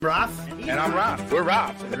Raf. And I'm Raf. We're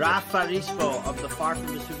Raf. Raf Farispo of the Far From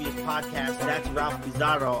Vesuvius podcast. That's Ralph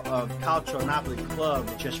Pizarro of Calcio Napoli Club.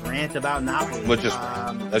 Just rant about Napoli.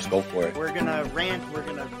 Let's go for it. We're going to rant. We're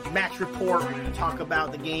going to match report. We're going to talk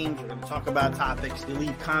about the games. We're going to talk about topics. You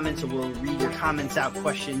leave comments and we'll read your comments out.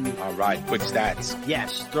 Question. All right. Quick stats.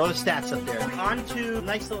 Yes. Throw the stats up there. On to a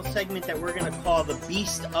nice little segment that we're going to call the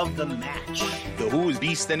Beast of the Match. Who is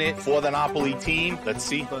beasting it for the Napoli team? Let's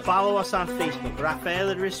see. Follow us on Facebook.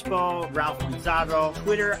 Raffaele Rispo, Ralph Pizarro,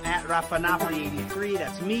 Twitter at RaffaNapoli83.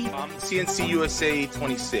 That's me. CNC USA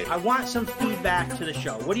 26. I want some feedback to the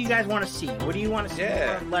show. What do you guys want to see? What do you want to see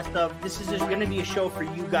more or less of? This is just going to be a show for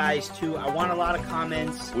you guys too. I want a lot of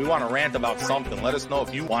comments. We want to rant about something. Let us know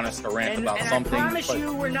if you want us to rant about something. I promise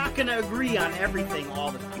you we're not going to agree on everything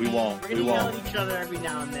all the time. We won't. We're going to yell at each other every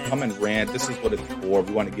now and then. Come and rant. This is what it's for.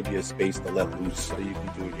 We want to give you a space to let loose so you can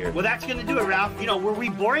do it here. Well, that's going to do it, Ralph. Were we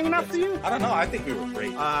boring enough for you? I don't know. I think we were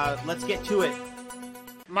great. Let's get to it.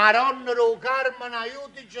 Madonna do Carmen,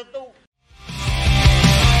 aiutici tu.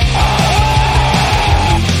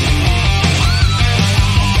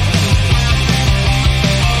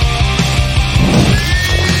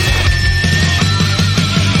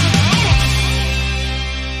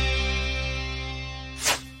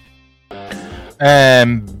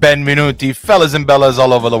 And benvenuti, fellas and bellas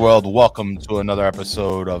all over the world. Welcome to another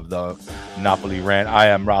episode of the Napoli Rant. I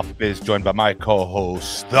am Ralph Biz, joined by my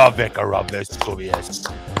co-host, the Vicar of Vesuvius,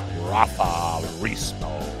 Rafa Rispo.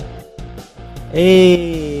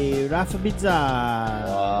 Ehi, Rafa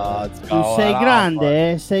Bizzarro. Tu sei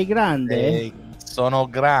grande? Sei grande? Sono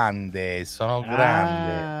grande.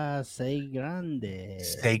 Ah, sei grande.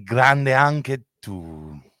 Sei grande anche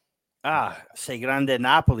tu. Sei grande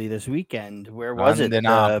Napoli this weekend. Where was Grande it?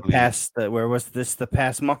 Where was this the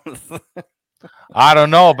past month? I don't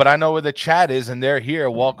know, but I know where the chat is, and they're here.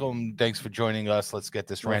 Welcome. Thanks for joining us. Let's get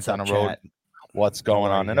this rant on the road. What's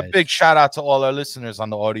going on? And a big shout out to all our listeners on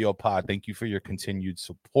the audio pod. Thank you for your continued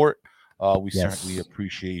support. We certainly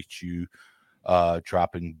appreciate you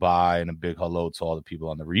dropping by, and a big hello to all the people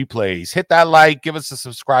on the replays. Hit that like, give us a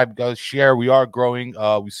subscribe, guys, share. We are growing.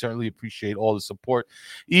 We certainly appreciate all the support,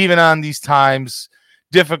 even on these times,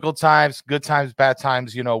 difficult times, good times, bad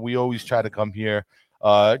times. We always try to come here,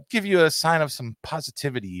 give you a sign of some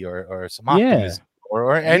positivity or some optimism.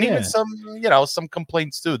 And even some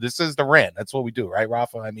complaints too. This is the rant. That's what we do, right,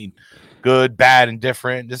 Rafa? I mean, good, bad, and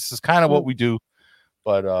different. This is kind of what we do.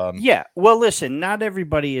 But well, listen, not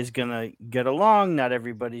everybody is gonna get along. Not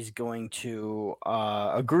everybody's going to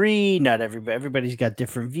agree. Not everybody's got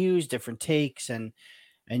different views, different takes, and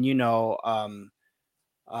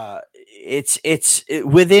it's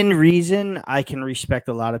within reason. I can respect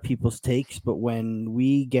a lot of people's takes, but when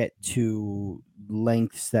we get to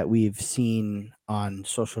lengths that we've seen on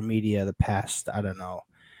social media the past, I don't know,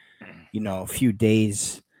 few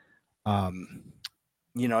days,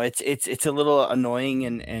 it's a little annoying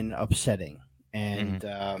and upsetting, and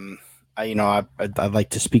I'd like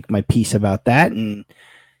to speak my piece about that, and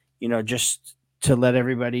just to let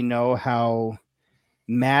everybody know how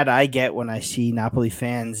mad I get when I see Napoli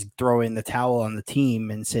fans throw in the towel on the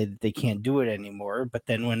team and say that they can't do it anymore. But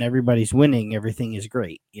then when everybody's winning, everything is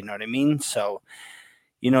great. You know what I mean? So,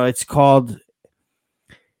 it's called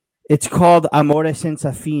amore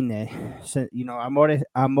senza fine.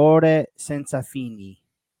 Amore senza fini.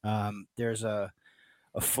 There's a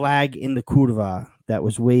flag in the curva that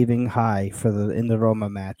was waving high in the Roma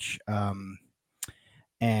match.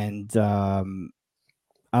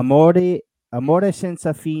 Amore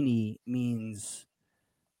senza fini means,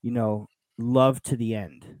 love to the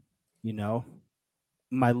end.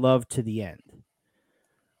 My love to the end.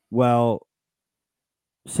 Well,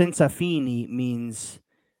 senza fini means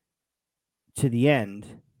to the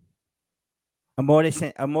end. Amore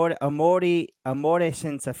senza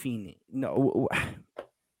fini. No,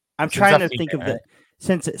 I'm trying to think of the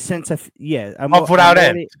senza love without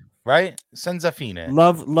end, right? Senza fine.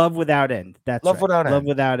 Love without end. That's love right. without love end.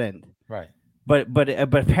 Without end. Right. But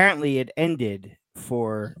apparently it ended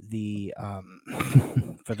for the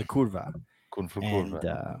for the curva.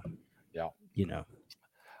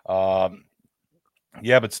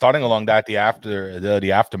 But starting along that, the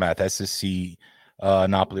aftermath, SSC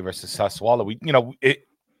Napoli versus Sassuolo.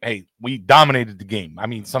 We dominated the game. I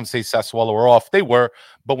mean, some say Sassuolo were off. They were,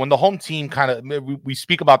 but when the home team we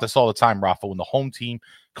speak about this all the time, Rafa, when the home team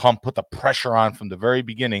put the pressure on from the very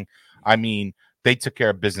beginning, I mean, they took care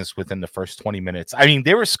of business within the first 20 minutes. I mean,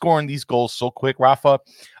 they were scoring these goals so quick, Rafa.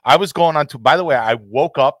 I was going on to, by the way, I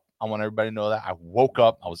woke up. I want everybody to know that. I woke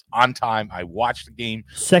up. I was on time. I watched the game.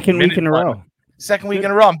 Second week in a row. Second week in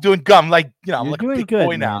a row, I'm doing gum. Like, I'm You're like a doing big good,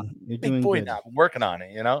 boy now. man. You're Big doing boy good. now. I'm working on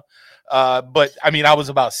it, But I mean, I was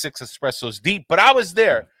about 6 espressos deep, but I was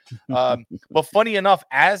there. But funny enough,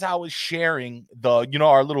 as I was sharing the,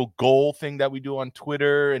 our little goal thing that we do on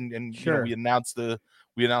Twitter, and Sure. we announced the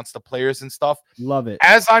players and stuff. Love it.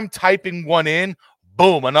 As I'm typing one in,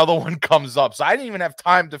 boom, another one comes up. So I didn't even have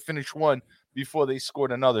time to finish one before they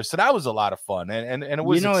scored another. So that was a lot of fun, and it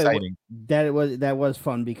was exciting. That was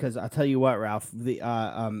fun, because I'll tell you what, Ralph, the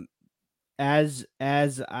as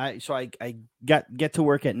I get to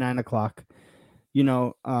work at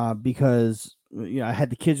 9:00, because I had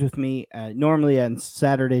the kids with me. Normally on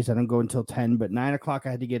Saturdays I don't go until 10, but 9:00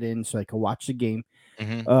 I had to get in so I could watch the game.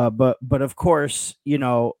 Mm-hmm. But of course,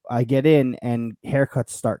 I get in and haircuts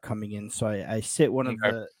start coming in, so I sit one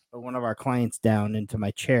of our clients down into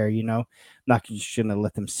my chair. Not just gonna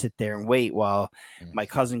let them sit there and wait while my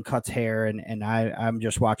cousin cuts hair and I'm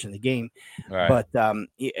just watching the game. Right. But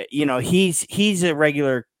he's a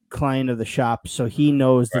regular client of the shop, so he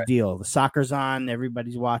knows the deal. The soccer's on,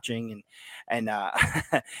 everybody's watching, and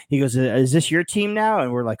he goes, "Is this your team now?"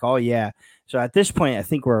 And we're like, "Oh yeah." So at this point, I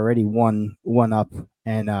think we're already one up,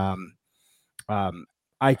 and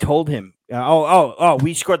I told him,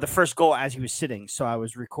 we scored the first goal as he was sitting. So I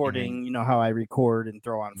was recording, you know how I record and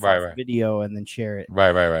throw on video and then share it.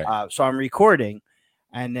 Right. So I'm recording,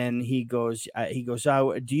 and then he goes,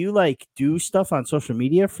 do you do stuff on social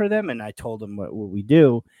media for them? And I told him what we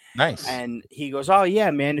do. Nice. And he goes, "Oh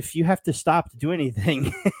yeah, man, if you have to stop to do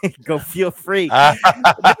anything, go feel free."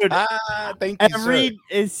 Dude, thank you, sir.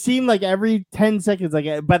 It seemed like every 10 seconds,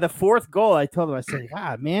 like by the fourth goal, I told him, I said,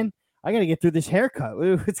 "God, man, I got to get through this haircut.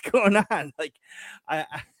 What's going on?" Like, I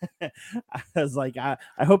was like, I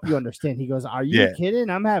hope you understand. He goes, "Are you kidding?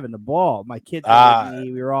 I'm having a ball. My kids were with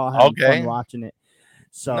me. We were all having fun watching it."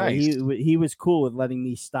 So nice. he was cool with letting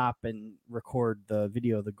me stop and record the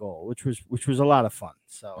video of the goal, which was a lot of fun.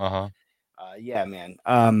 So, yeah, man.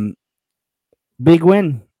 Big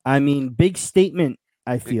win. I mean, big statement.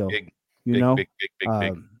 I feel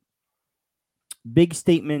big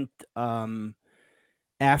statement.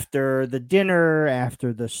 After the dinner,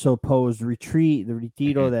 after the supposed retreat, the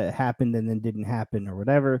retiro that happened and then didn't happen or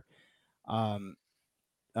whatever. I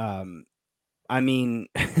mean.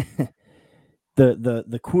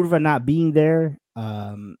 The curva not being there,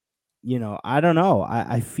 I don't know.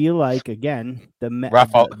 I feel like, again,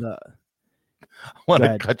 Rafa, I want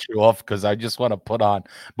to cut you off because I just want to put on,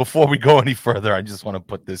 before we go any further, I just want to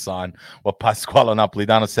put this on what Pasquale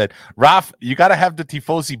Napolitano said. Raf, you got to have the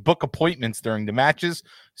Tifosi book appointments during the matches,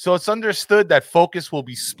 so it's understood that focus will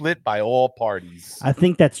be split by all parties. I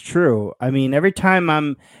think that's true. I mean, every time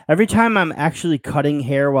I'm actually cutting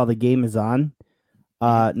hair while the game is on,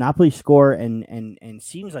 Napoli score and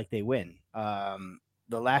seems like they win.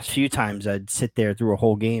 The last few times I'd sit there through a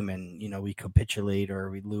whole game and we capitulate or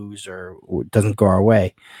we lose or it doesn't go our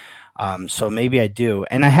way. So maybe I do,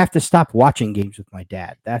 and I have to stop watching games with my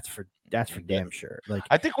dad. That's for damn sure. Like,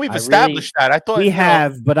 I think we've established that. I thought we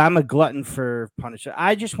have, but I'm a glutton for punishment.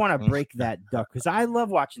 I just want to break that duck because I love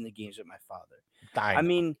watching the games with my father. I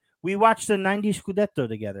mean, we watched the 90 Scudetto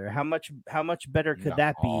together. How much better could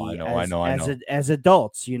that be? I know. As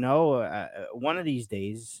adults, one of these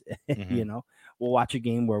days, we'll watch a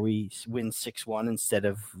game where we win 6-1 instead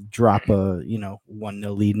of drop a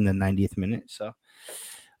 1-0 lead in the 90th minute. So,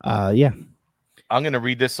 yeah. I'm gonna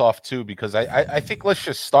read this off too because I think let's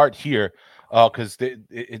just start here because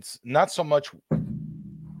it's not so much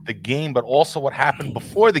the game, but also what happened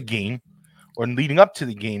before the game or leading up to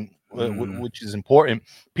the game. Which is important.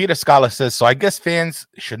 Peter Scala says, so I guess fans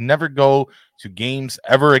should never go to games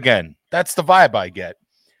ever again. That's the vibe I get.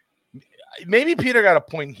 Maybe Peter got a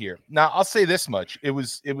point here. Now, I'll say this much. It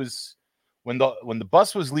was when the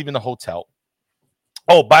bus was leaving the hotel.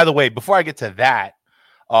 Oh, by the way, before I get to that,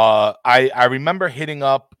 I remember hitting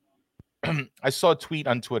up, I saw a tweet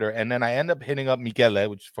on Twitter, and then I end up hitting up Michele,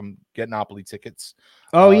 which is from Get Napoli Tickets.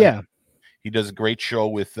 Oh, yeah. He does a great show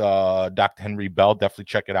with Dr. Henry Bell. Definitely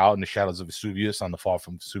check it out. In the Shadows of Vesuvius on the Far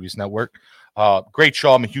from Vesuvius Network. Great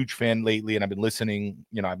show. I'm a huge fan lately, and I've been listening.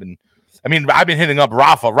 I've been hitting up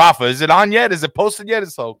Rafa. Rafa, is it on yet? Is it posted yet?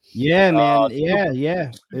 So yeah, man.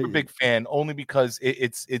 Yeah. Super big fan, only because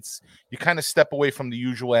it's you kind of step away from the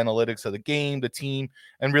usual analytics of the game, the team,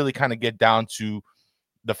 and really kind of get down to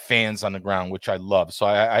the fans on the ground, which I love. So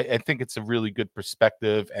I think it's a really good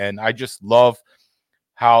perspective, and I just love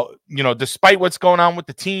how, despite what's going on with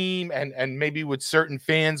the team and maybe with certain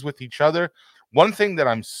fans with each other, one thing that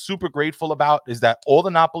I'm super grateful about is that all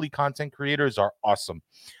the Napoli content creators are awesome.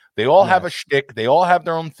 They all have a shtick. They all have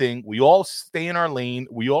their own thing. We all stay in our lane.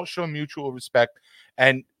 We all show mutual respect.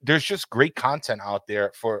 And there's just great content out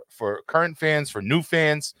there for current fans, for new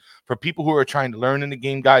fans, for people who are trying to learn in the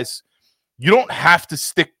game. Guys, you don't have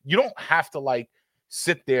to like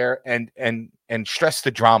sit there and stress the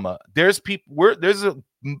drama. There's people there's a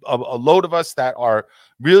load of us that are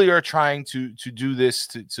trying to do this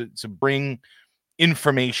to bring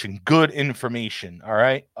information, good information. All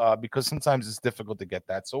right. Because sometimes it's difficult to get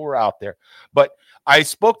that. So we're out there. But I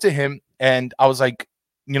spoke to him and I was like,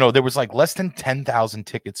 there was like less than 10,000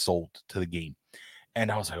 tickets sold to the game.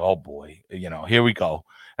 And I was like, oh boy, here we go.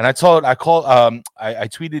 And I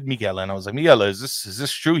tweeted Miguel and I was like, Miguel, is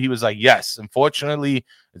this true? He was like, yes, unfortunately,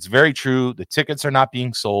 it's very true. The tickets are not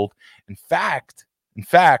being sold. In fact,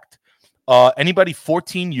 anybody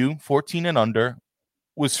 14 and under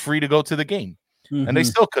was free to go to the game. Mm-hmm. And they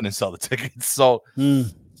still couldn't sell the tickets. So,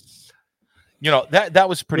 that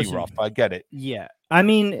was pretty rough. I get it. Yeah. I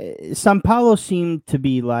mean, São Paulo seemed to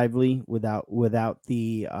be lively without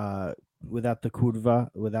the curva,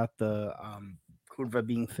 without the curva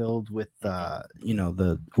being filled with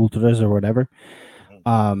the ultras or whatever.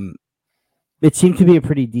 It seemed to be a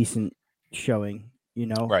pretty decent showing,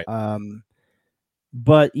 Right.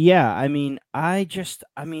 But yeah, I mean, I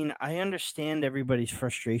understand everybody's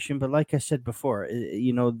frustration, but like I said before,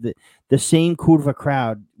 the same curva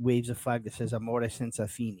crowd waves a flag that says "Amore senza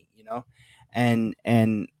fini," and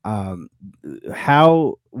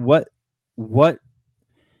what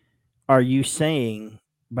are you saying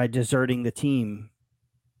by deserting the team?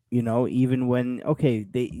 Even when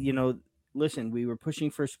they listen, we were pushing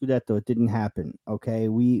for Scudetto, it didn't happen. Okay,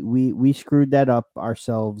 we screwed that up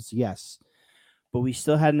ourselves, yes. But we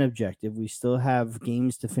still had an objective. We still have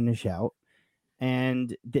games to finish out.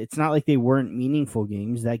 And it's not like they weren't meaningful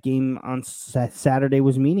games. That game on Saturday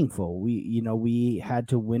was meaningful. We had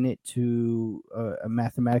to win it to a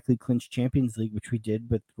mathematically clinched Champions League, which we did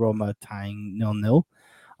with Roma tying 0-0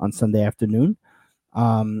 on Sunday afternoon.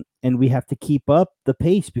 And we have to keep up the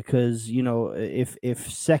pace because,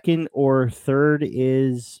 if second or third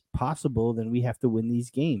is possible, then we have to win these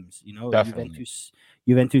games. Definitely.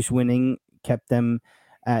 Juventus winning kept them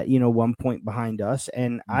at 1 point behind us,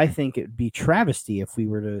 and I think it would be travesty if we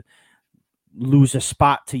were to lose a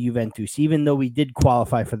spot to Juventus, even though we did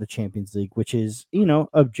qualify for the Champions League, which is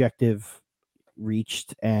objective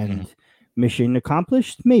reached and mission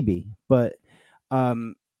accomplished, maybe. But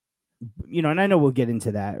and I know we'll get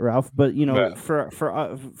into that, Ralph. But for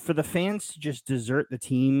the fans to just desert the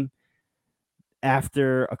team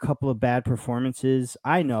after a couple of bad performances,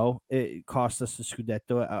 I know it cost us the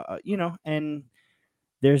Scudetto, and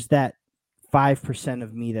there's that 5%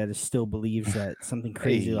 of me that still believes that something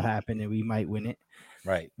crazy will happen and we might win it.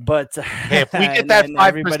 Right. But if we get that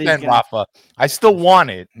 5%, Rafa, I still want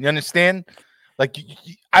it. You understand? Like,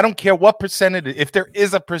 I don't care what percentage. If there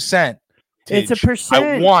is a percent, it's a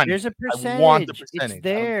percent. There's a percentage. I want the percentage. It's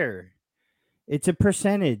there. It's a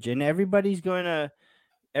percentage, and everybody's going to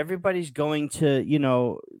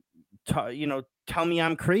tell me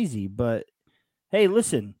I'm crazy. But hey,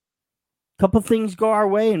 listen, a couple things go our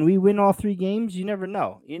way and we win all 3 games. You never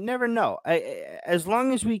know. As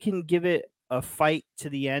long as we can give it a fight to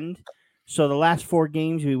the end, so the last 4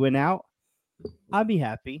 games we win out, I'll be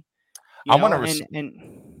happy. I want to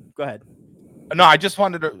and go ahead. No, I just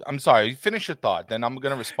wanted to. I'm sorry. Finish your thought, then I'm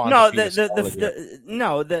going to respond. No,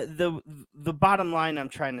 the bottom line I'm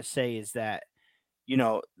trying to say is that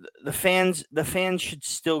the fans should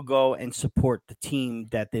still go and support the team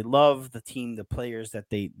that they love, the players that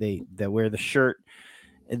that wear the shirt.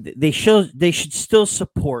 They should still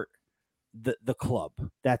support the club.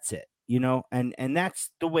 That's it, and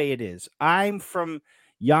that's the way it is. I'm from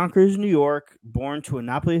Yonkers, New York, born to a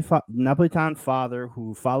Napolitan father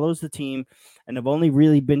who follows the team, and I've only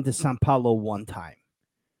really been to São Paulo one time.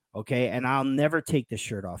 Okay, and I'll never take the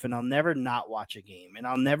shirt off, and I'll never not watch a game, and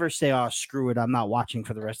I'll never say, oh, screw it, I'm not watching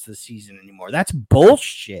for the rest of the season anymore. That's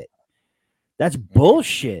bullshit. That's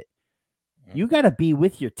bullshit. You got to be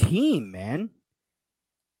with your team, man.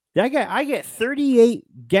 I get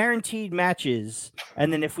 38 guaranteed matches,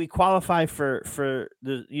 and then if we qualify for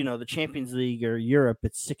the the Champions League or Europe,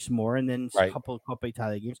 it's 6 more, and then a couple of Coppa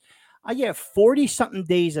Italia games. I get 40-something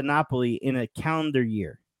days of Napoli in a calendar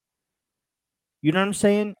year. You know what I'm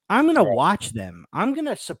saying? I'm going to watch them. I'm going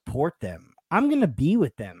to support them. I'm going to be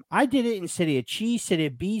with them. I did it in Serie C, Serie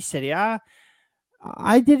B, Serie A.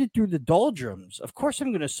 I did it through the doldrums. Of course,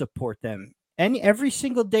 I'm going to support them. And every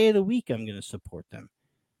single day of the week, I'm going to support them.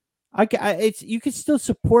 You can still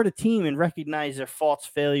support a team and recognize their faults,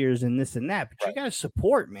 failures, and this and that, but you got to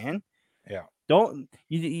support, man. Yeah.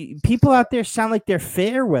 People out there sound like they're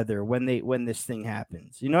fair weather when this thing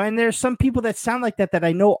happens, and there's some people that sound like that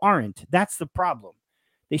I know aren't. That's the problem.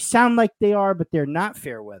 They sound like they are, but they're not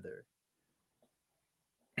fair weather.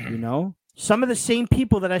 You know, some of the same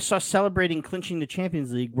people that I saw celebrating clinching the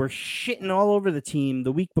Champions League were shitting all over the team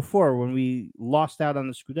the week before when we lost out on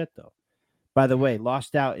the Scudetto. By the way,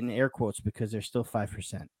 lost out in air quotes because they're still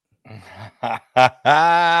 5%.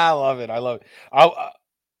 I love it. I love it.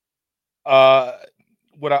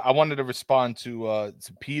 What I wanted to respond to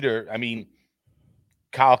Peter. I mean,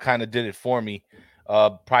 Kyle kind of did it for me.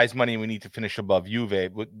 Prize money, we need to finish above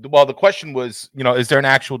Juve. Well, the question was, is there an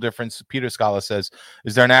actual difference? Peter Scala says,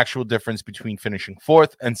 is there an actual difference between finishing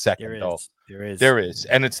fourth and second? There is.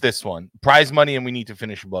 And it's this one. Prize money, and we need to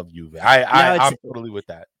finish above Juve. I'm totally with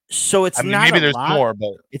that. So it's not maybe a there's lot, more,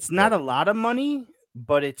 but it's not a lot of money,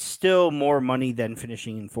 but it's still more money than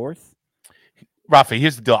finishing in fourth. Rafa,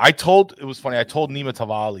 here's the deal. It was funny. I told Nima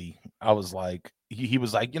Tavalli, I was like, he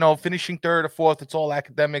was like, finishing third or fourth, it's all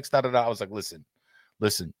academics, I was like, listen,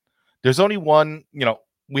 there's only one,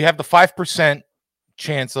 we have the 5%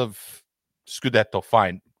 chance of Scudetto.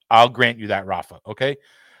 Fine. I'll grant you that, Rafa. Okay.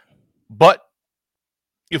 But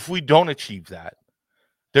if we don't achieve that,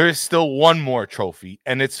 there is still one more trophy,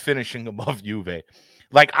 and it's finishing above Juve.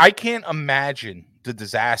 Like, I can't imagine the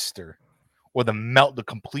disaster or the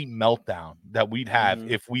complete meltdown that we'd have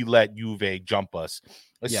if we let Juve jump us,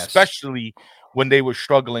 especially when they were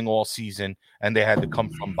struggling all season and they had to come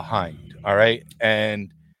from behind. All right.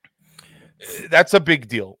 And that's a big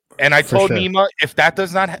deal. And I told Nima, if that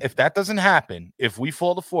doesn't happen, if we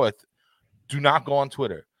fall to fourth, do not go on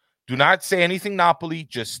Twitter. Do not say anything Napoli.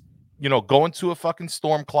 Just, go into a fucking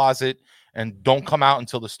storm closet and don't come out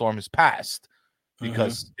until the storm has passed,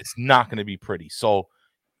 because it's not going to be pretty. So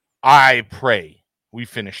I pray we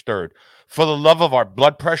finish third, for the love of our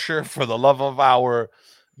blood pressure, for the love of our,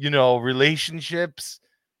 relationships.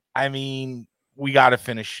 I mean, we got to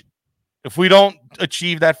finish. If we don't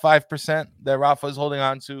achieve that 5% that Rafa is holding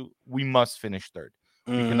on to, we must finish third.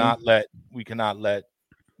 We cannot let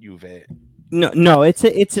Juve. No,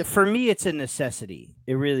 for me, it's a necessity.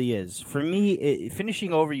 It really is. For me,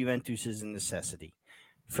 finishing over Juventus is a necessity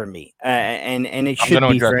for me. And it should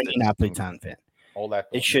be for any Napolitan fan. All that.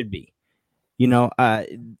 It should be.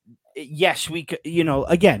 Yes, we could,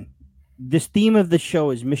 again, this theme of the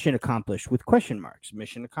show is mission accomplished with question marks.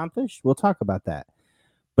 Mission accomplished? We'll talk about that.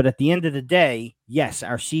 But at the end of the day, yes,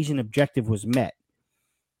 our season objective was met.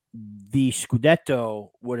 The Scudetto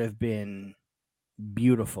would have been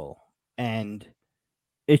beautiful. And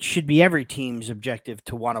it should be every team's objective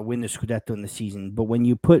to want to win the Scudetto in the season. But when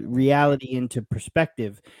you put reality into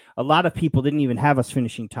perspective, a lot of people didn't even have us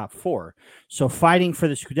finishing top four. So fighting for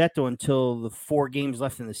the Scudetto until the 4 games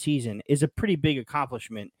left in the season is a pretty big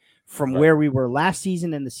accomplishment from where we were last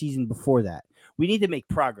season and the season before that. We need to make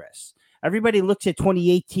progress. Everybody looks at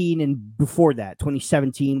 2018 and before that,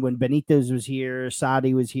 2017, when Benitez was here,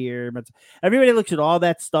 Sarri was here. But everybody looks at all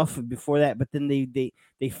that stuff before that, but then they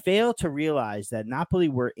fail to realize that Napoli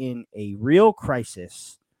were in a real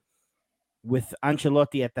crisis with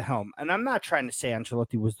Ancelotti at the helm. And I'm not trying to say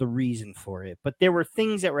Ancelotti was the reason for it, but there were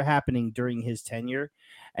things that were happening during his tenure,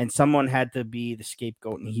 and someone had to be the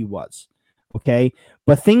scapegoat, and he was. Okay?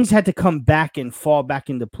 But things had to come back and fall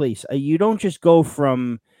back into place. You don't just go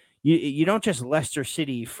from... You don't just Leicester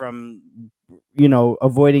City from,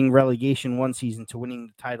 avoiding relegation one season to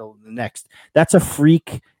winning the title the next. That's a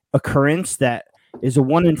freak occurrence that is a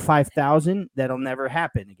 1 in 5,000 that'll never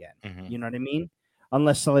happen again. You know what I mean?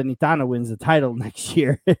 Unless Salernitana wins the title next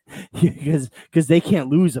year, because they can't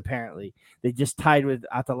lose, apparently. They just tied with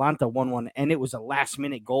Atalanta 1-1, and it was a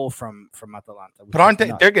last-minute goal from Atalanta. But aren't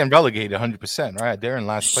they're getting relegated 100%, right? They're in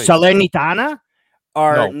last place. Salernitana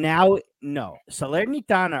Salernitana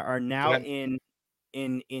are now in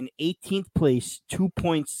 18th place, 2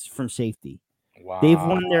 points from safety. Wow. They've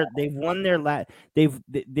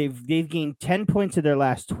gained 10 points of their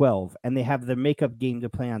last 12, and they have the makeup game to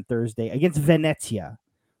play on Thursday against Venezia,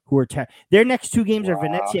 who are their next 2 games are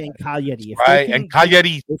Venezia and Cagliari. And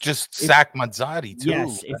Cagliari just sacked Mazzarri too.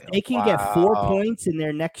 Yes, if they can get 4 points in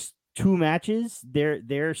their next 2 matches,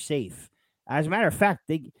 they're safe. As a matter of fact,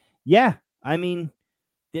 these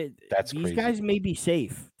guys may be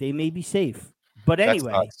safe. They may be safe. But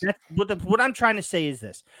anyway, what I'm trying to say is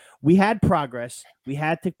this. We had progress. We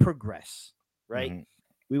had to progress, right?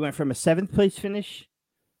 We went from a 7th place finish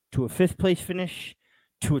to a 5th place finish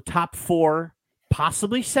to a top 4,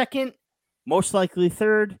 possibly 2nd, most likely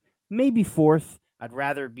 3rd, maybe 4th. I'd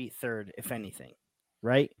rather be 3rd, if anything,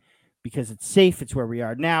 right? Because it's safe. It's where we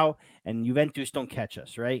are now, and Juventus don't catch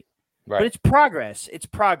us, right? But it's progress. It's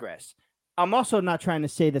progress. I'm also not trying to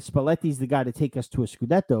say that Spalletti's the guy to take us to a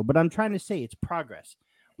Scudetto, but I'm trying to say it's progress.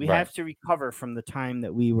 We have to recover from the time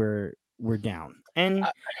that we were we're down. And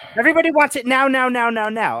everybody wants it now. And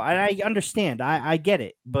I understand. I get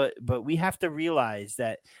it. But we have to realize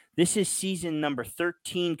that this is season number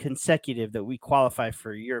 13 consecutive that we qualify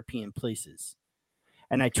for European places.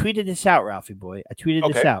 And I tweeted this out, Ralphie boy.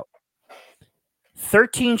 This out.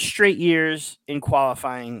 13 straight years in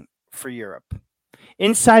qualifying for Europe.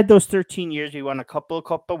 Inside those 13 years, we won a couple of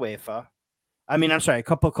Coppa UEFA. A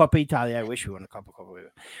couple of Coppa Italia. I wish we won a couple of Coppa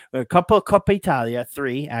UEFA. A couple of Coppa Italia,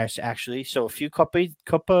 3 actually. So a few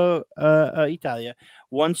Coppa Italia,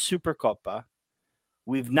 1 Super Coppa.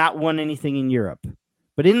 We've not won anything in Europe.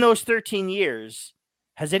 But in those 13 years,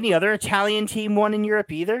 has any other Italian team won in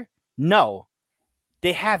Europe either? No,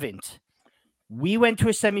 they haven't. We went to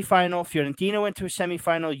a semifinal. Fiorentina went to a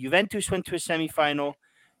semifinal. Juventus went to a semifinal.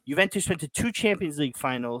 Juventus went to 2 Champions League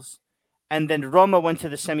finals. And then Roma went to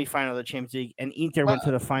the semifinal of the Champions League, and Inter went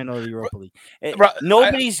to the final of the Europa League.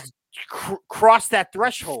 Nobody's crossed that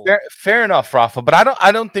threshold. Fair enough, Rafa. But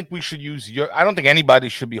I don't think we should use I don't think anybody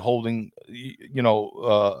should be holding,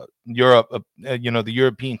 Europe, the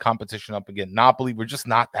European competition up again. Napoli, we're just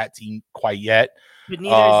not that team quite yet. But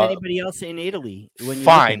neither is anybody else in Italy.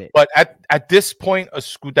 Fine, but at this point, a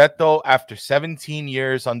Scudetto after 17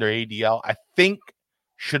 years under ADL, I think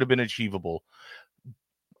should have been achievable.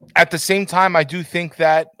 At the same time, I do think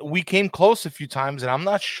that we came close a few times, and I'm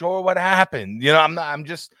not sure what happened. I'm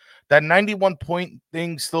just that 91-point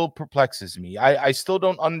thing still perplexes me. I still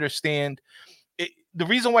don't understand. The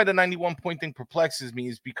reason why the 91-point thing perplexes me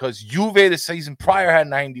is because Juve the season prior had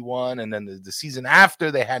 91, and then the season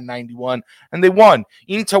after they had 91, and they won.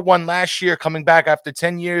 Inter won last year, coming back after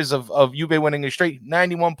 10 years of Juve winning a straight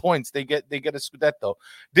 91 points. They get a Scudetto.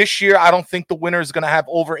 This year, I don't think the winner is going to have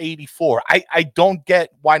over 84. I don't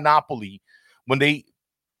get why Napoli, when they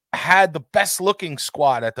had the best-looking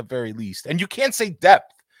squad at the very least, and you can't say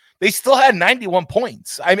depth, they still had 91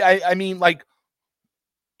 points. I mean,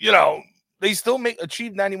 they still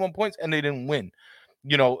achieved 91 points, and they didn't win.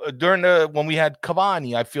 During when we had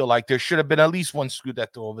Cavani, I feel like there should have been at least 1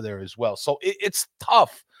 Scudetto over there as well. So it's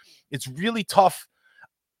tough. It's really tough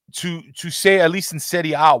to say, at least in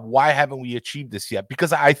Serie A, why haven't we achieved this yet?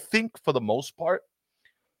 Because I think for the most part,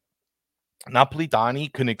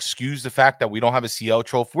 Napolitani can excuse the fact that we don't have a CL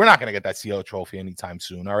trophy. We're not going to get that CL trophy anytime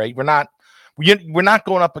soon. All right, we're not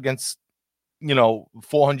going up against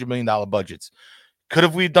 $400 million budgets. Could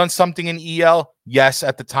have we done something in EL? Yes,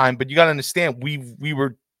 at the time. But you got to understand, we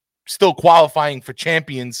were still qualifying for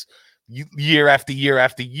champions year after year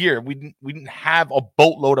after year. We didn't have a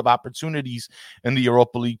boatload of opportunities in the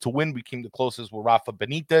Europa League to win. We came the closest with Rafa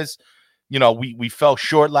Benitez. We fell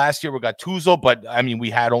short last year with Gattuso, but I mean, we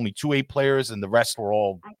had only 2 players, and the rest were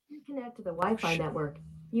all. I can't connect to the Wi-Fi network.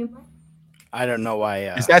 I don't know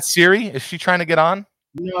why. Is that Siri? Is she trying to get on?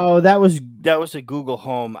 No, that was a Google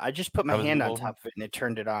Home. I just put my hand on top of it and it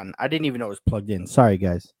turned it on. I didn't even know it was plugged in. Sorry,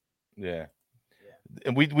 guys. Yeah.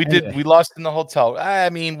 And we lost in the hotel. I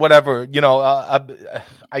mean, whatever,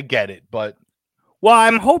 I get it, but. Well,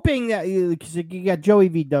 I'm hoping that because you got Joey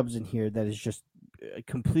V Dubs in here that is just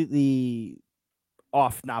completely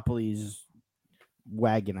off Napoli's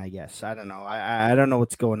wagon, I guess. I don't know. I don't know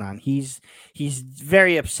what's going on. He's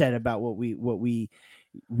very upset about what we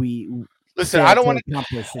listen. I don't want to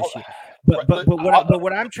accomplish this year. But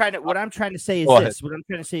what I'm trying to say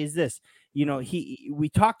is this. We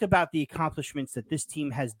talked about the accomplishments that this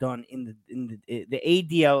team has done in the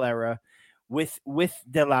ADL era with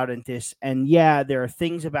De Laurentiis, and yeah, there are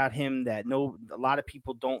things about him that a lot of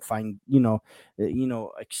people don't find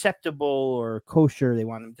acceptable or kosher. They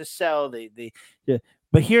want him to sell.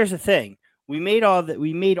 But here's the thing: we made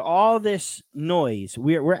all this noise.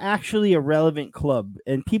 We're actually a relevant club,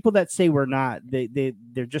 and people that say we're not,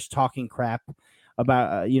 they're just talking crap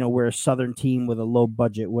about we're a Southern team with a low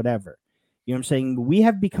budget, whatever. You know what I'm saying? We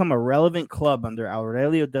have become a relevant club under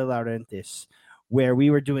Aurelio De Laurentiis, where we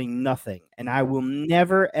were doing nothing, and I will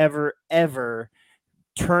never, ever, ever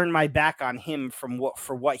turn my back on him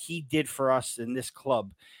for what he did for us in this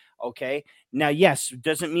club. Okay. Now, yes,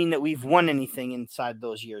 doesn't mean that we've won anything inside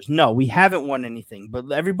those years. No, we haven't won anything,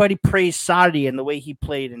 but everybody praised Sarri and the way he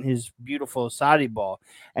played in his beautiful Sarri ball.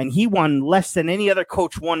 And he won less than any other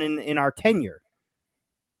coach won in our tenure.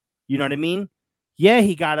 You know what I mean? Yeah,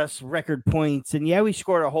 he got us record points, and yeah, we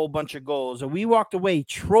scored a whole bunch of goals, and we walked away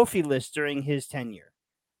trophyless during his tenure.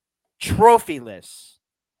 Trophyless.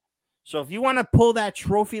 So if you want to pull that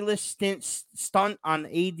trophyless stunt on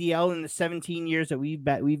ADL in the 17 years that we've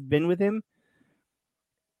been with him,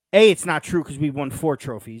 A, it's not true because we've won 4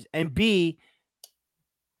 trophies, and B,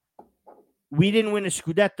 we didn't win a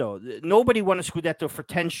Scudetto. Nobody won a Scudetto for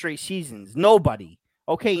 10 straight seasons. Nobody.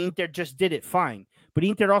 Okay, Inter just did it, fine. but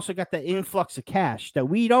Inter also got the influx of cash that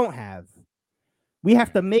we don't have. We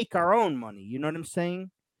have to make our own money. You know what I'm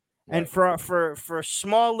saying? Right. And for a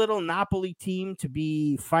small little Napoli team to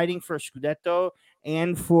be fighting for a Scudetto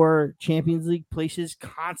and for Champions League places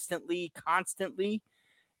constantly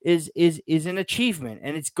is an achievement,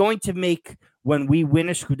 and it's going to make when we win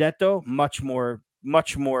a Scudetto much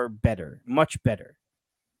better.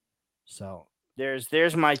 So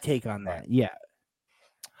there's my take on that. Yeah.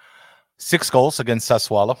 6 goals against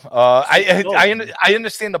Sassuolo. I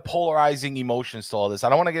understand the polarizing emotions to all this. I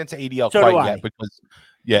don't want to get into ADL quite yet because,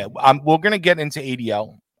 we're going to get into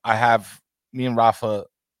ADL. Me and Rafa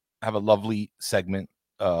have a lovely segment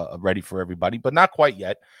ready for everybody, but not quite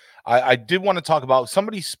yet. I did want to talk about,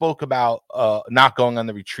 somebody spoke about not going on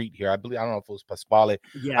the retreat here. I don't know if it was Pasquale.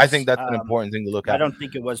 Yes, I think that's an important thing to look at. I don't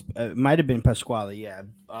think it was. It might have been Pasquale. Yeah.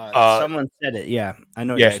 Someone said it. Yeah. I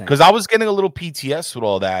know. Yeah. Because I was getting a little PTS with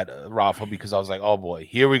all that, Rafa, because I was like, oh boy,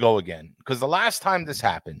 here we go again. Because the last time this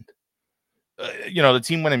happened, the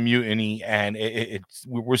team went in mutiny, and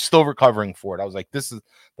we're still recovering for it. I was like, this is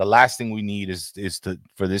the last thing we need is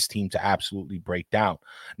for this team to absolutely break down.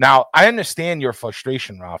 Now, I understand your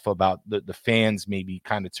frustration, Rafa, about the fans maybe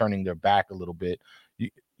kind of turning their back a little bit.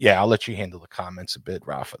 I'll let you handle the comments a bit,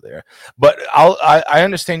 Rafa, there. But I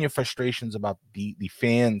understand your frustrations about the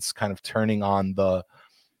fans kind of turning on the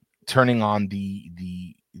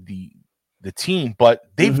team, but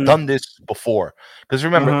they've done this before. Because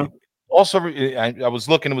remember. Also, I was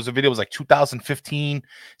looking, it was 2015,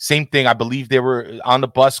 same thing. I believe they were on the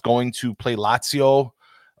bus going to play Lazio,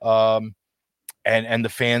 and the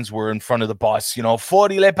fans were in front of the bus,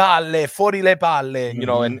 fuori le palle,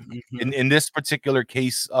 and in this particular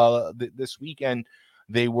case, this weekend,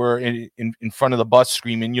 they were in front of the bus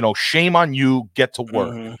screaming, shame on you, get to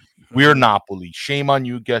work. We're Napoli. Shame on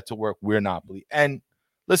you, get to work. We're Napoli. And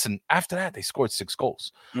listen, after that, they scored 6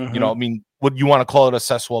 goals. Would you want to call it a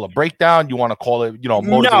Sassuolo breakdown? You want to call it,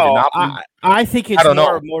 motivated Napoli? I think it's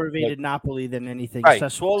more motivated Napoli than anything. Right.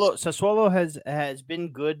 Sassuolo has been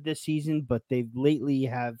good this season, but they've lately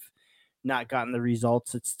have not gotten the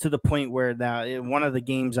results. It's to the point where now one of the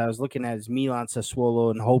games I was looking at is Milan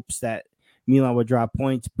Sassuolo in hopes that Milan would drop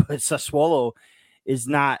points, but Sassuolo is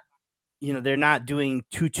not. They're not doing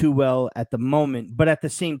too well at the moment, but at the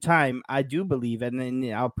same time, I do believe, and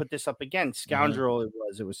then I'll put this up again. Scoundrel, it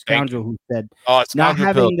was Scoundrel who said not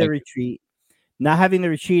having the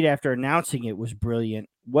retreat after announcing it was brilliant.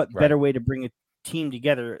 What better way to bring a team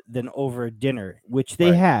together than over a dinner, which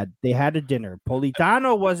they had. They had a dinner.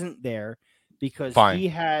 Politano wasn't there because he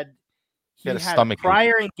had a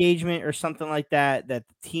prior engagement or something like that the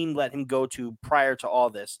team let him go to prior to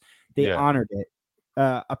all this. They honored it.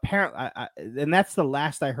 Apparently, and that's the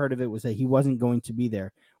last I heard of it, was that he wasn't going to be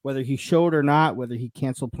there. Whether he showed or not, whether he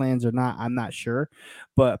canceled plans or not, I'm not sure.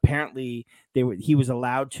 But apparently, he was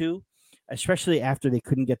allowed to, especially after they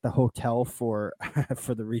couldn't get the hotel for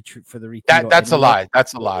the retreat. That's a lie.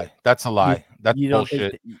 That's a lie. That's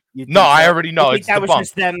bullshit. No, I already know. That was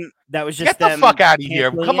just them. That was just get the fuck out of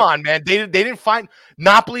here. Come on, man. They didn't find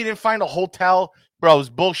Napoli. Didn't find a hotel, bro. It was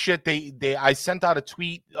bullshit. I sent out a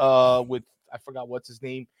tweet with. I forgot what's his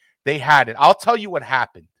name. They had it. I'll tell you what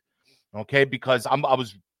happened, okay? Because I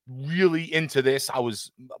was really into this.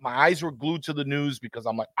 My eyes were glued to the news because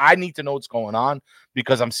I'm like, I need to know what's going on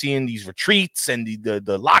because I'm seeing these retreats and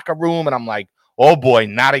the locker room, and I'm like, oh boy,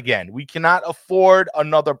 not again. We cannot afford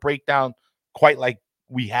another breakdown quite like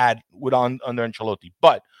we had under Ancelotti.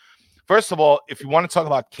 But first of all, if you want to talk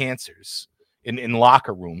about cancers in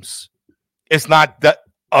locker rooms, it's not that.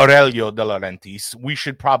 Aurelio De Laurentiis. We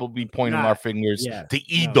should probably be pointing our fingers to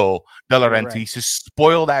Ido De Laurentiis, his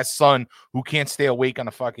spoiled ass son who can't stay awake on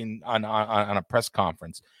a fucking on a press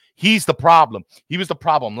conference. He's the problem. He was the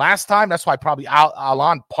problem last time. That's why probably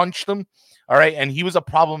Alan punched him. All right, and he was a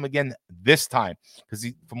problem again this time because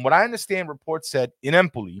from what I understand, reports said in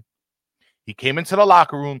Empoli, he came into the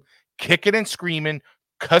locker room, kicking and screaming,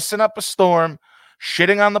 cussing up a storm,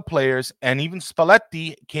 shitting on the players, and even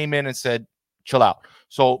Spalletti came in and said, chill out.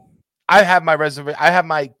 So I have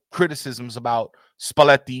my criticisms about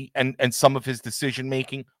Spalletti and some of his decision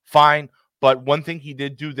making. Fine. But one thing he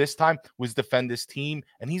did do this time was defend his team,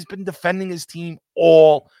 and he's been defending his team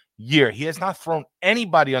all year. He has not thrown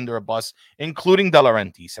anybody under a bus, including De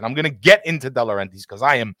Laurentiis. And I'm going to get into De Laurentiis because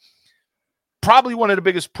I am probably one of the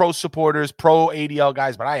biggest pro supporters, pro ADL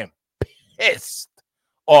guys, but I am pissed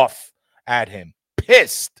off at him.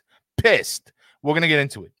 Pissed. We're going to get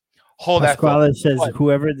into it. Hold Pasquale that. Says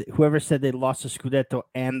whoever said they lost the Scudetto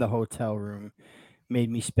and the hotel room made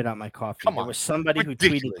me spit out my coffee. There was somebody who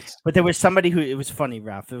tweeted, but there was somebody who, it was funny,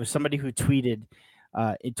 Ralph. There was somebody who tweeted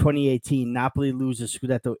In 2018, Napoli loses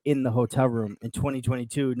Scudetto in the hotel room. In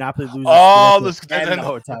 2022, Napoli loses Scudetto in the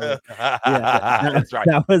hotel room. That's right.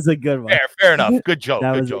 That was a good one. Fair enough. Good joke.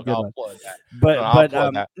 That Good was joke. a good I'll one. applaud that.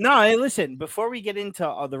 But no, hey, listen. Before we get into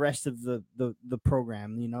all the rest of the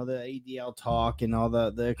program, the ADL talk and all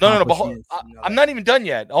the no. But I'm not even done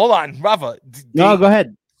yet. Hold on, Rafa. No, go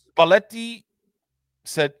ahead. Spalletti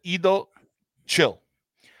said, "Ido, chill,"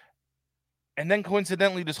 and then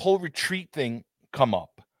coincidentally, this whole retreat thing come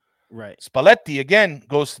up. Right. Spalletti again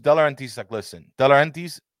goes to De Laurentiis like, "Listen, De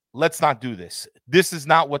Laurentiis, let's not do this. This is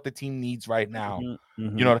not what the team needs right now.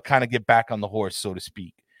 Mm-hmm. To kind of get back on the horse, so to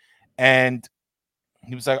speak." And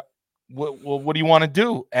he was like, what do you want to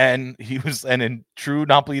do? And in true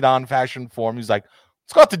Napolitan fashion form, he's like,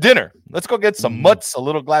 let's go out to dinner. Let's go get some mutts, a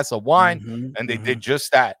little glass of wine. And they did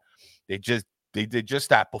just that. They did just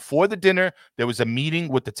that. Before the dinner, there was a meeting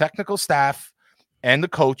with the technical staff and the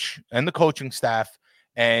coach and the coaching staff.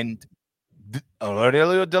 And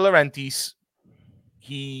Aurelio De Laurentiis,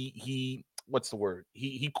 he what's the word?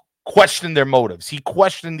 He questioned their motives. He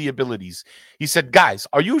questioned the abilities. He said, guys,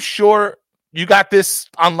 are you sure you got this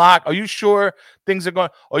unlocked? Are you sure things are going?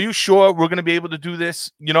 Are you sure we're going to be able to do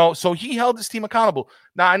this? So he held his team accountable.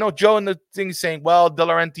 Now, I know Joe and the thing is saying, well, De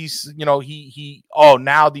Laurentiis,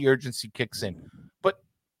 now the urgency kicks in. But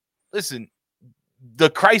listen, the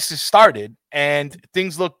crisis started and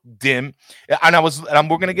things look dim. And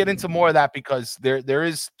we're going to get into more of that because there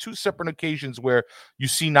is two separate occasions where you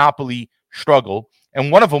see Napoli struggle. And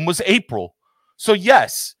one of them was April. So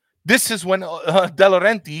yes, this is when De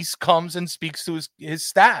Laurentiis comes and speaks to his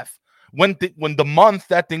staff when the month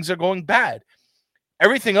that things are going bad.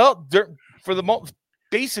 Everything else for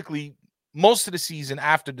basically most of the season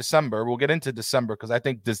after December. We'll get into December because I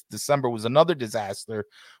think this December was another disaster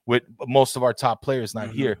with most of our top players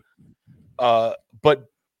not here. But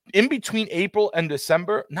in between April and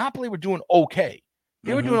December, Napoli were doing okay.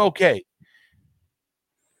 They were doing okay.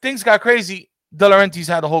 Things got crazy. De Laurentiis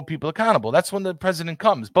had to hold people accountable. That's when the president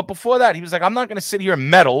comes. But before that, he was like, I'm not going to sit here and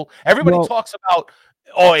meddle. Everybody talks about,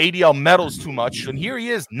 ADL meddles too much. And here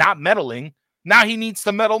he is not meddling. Now he needs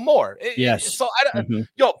to meddle more. Yes. So,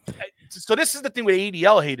 so this is the thing with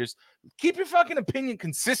ADL haters. Keep your fucking opinion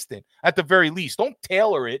consistent at the very least. Don't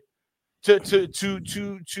tailor it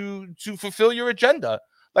to fulfill your agenda.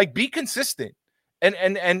 Like, be consistent.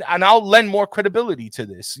 And I'll lend more credibility to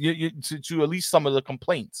this, to at least some of the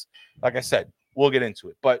complaints. Like I said, we'll get into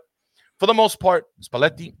it. But for the most part,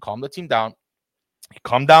 Spalletti calmed the team down. He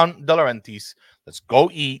calmed down De Laurentiis. Let's go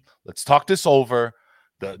eat. Let's talk this over.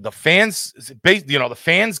 The fans, the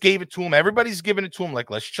fans gave it to him. Everybody's giving it to him. Like,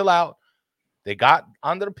 let's chill out. They got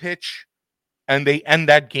onto the pitch, and they end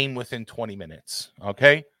that game within 20 minutes.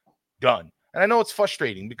 Okay? Done. And I know it's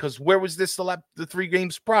frustrating because where was this the 3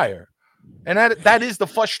 games prior? And that is the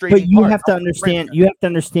frustrating part. But you have to understand. You have to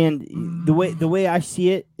understand the way I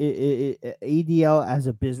see it. ADL as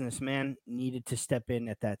a businessman needed to step in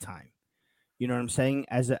at that time. You know what I'm saying?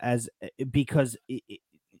 Because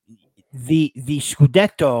the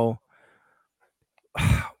Scudetto,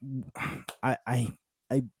 I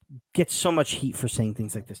get so much heat for saying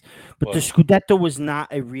things like this, but the Scudetto was not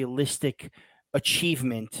a realistic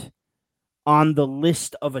achievement on the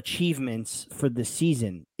list of achievements for the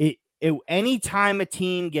season. Anytime a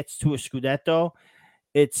team gets to a Scudetto,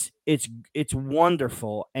 it's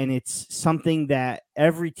wonderful, and it's something that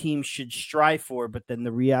every team should strive for. But then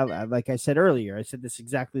the reality, like I said earlier, I said this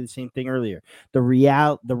exactly the same thing earlier. The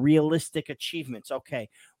realistic achievements. Okay,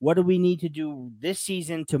 what do we need to do this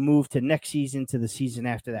season to move to next season, to the season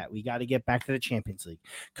after that? We got to get back to the Champions League,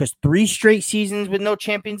 because 3 straight seasons with no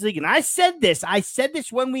Champions League, and I said this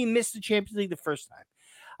when we missed the Champions League the first time.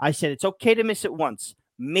 I said it's okay to miss it once.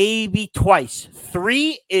 Maybe twice.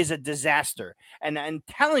 3 is a disaster. And I'm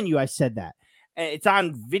telling you, I said that. And it's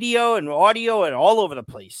on video and audio and all over the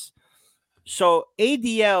place. So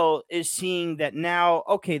ADL is seeing that now,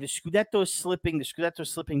 okay, the Scudetto is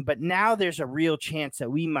slipping, but now there's a real chance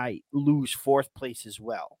that we might lose 4th place as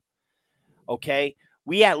well. Okay?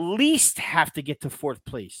 We at least have to get to 4th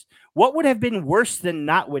place. What would have been worse than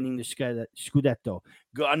not winning the Scudetto?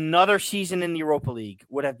 Another season in the Europa League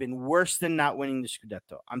would have been worse than not winning the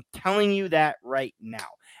Scudetto. I'm telling you that right now.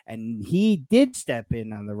 And he did step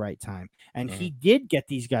in on the right time. And he did get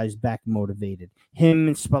these guys back motivated. Him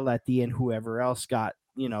and Spalletti and whoever else got,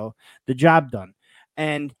 the job done.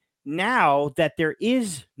 And now that there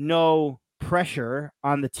is no pressure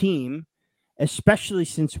on the team, especially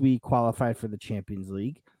since we qualified for the Champions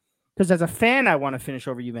League. Because as a fan, I want to finish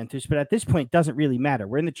over Juventus, but at this point, it doesn't really matter.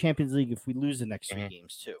 We're in the Champions League if we lose the next 3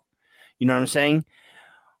 games too. You know what I'm saying?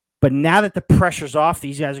 But now that the pressure's off,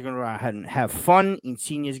 these guys are going to go ahead and have fun.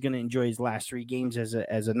 Insigne is going to enjoy his last 3 games as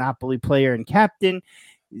a Napoli player and captain.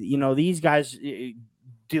 You know, these guys,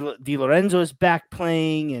 Di Lorenzo is back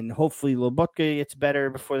playing, and hopefully Lobotka gets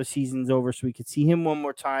better before the season's over so we could see him one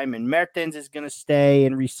more time. And Mertens is going to stay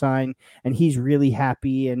and resign, and he's really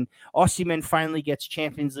happy. And Osimhen finally gets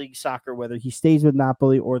Champions League soccer, whether he stays with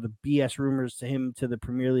Napoli or the BS rumors to him to the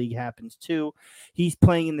Premier League happens too. He's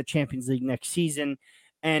playing in the Champions League next season.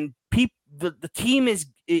 And the team is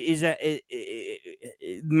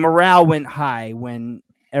morale went high when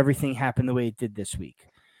everything happened the way it did this week.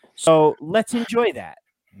 So let's enjoy that.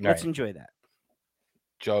 Let's enjoy that.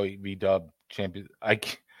 Joey V-Dub champion.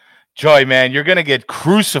 Joey, man, you're gonna get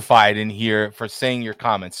crucified in here for saying your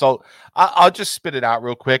comments. So I'll just spit it out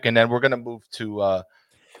real quick, and then we're gonna move to.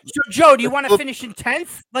 So Joe, do you want to finish in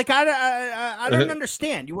 10th? Like I don't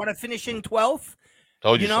understand. You want to finish in 12th?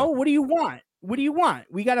 Told you know so. What do you want? What do you want?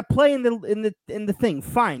 We got to play in the thing.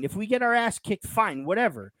 Fine. If we get our ass kicked, fine.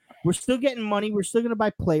 Whatever. We're still getting money. We're still going to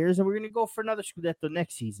buy players, and we're going to go for another Scudetto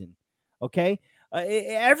next season. Okay?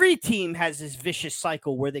 Every team has this vicious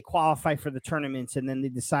cycle where they qualify for the tournaments, and then they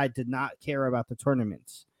decide to not care about the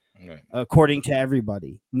tournaments. Right. According to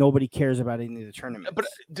everybody, nobody cares about any of the tournaments.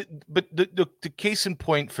 But the case in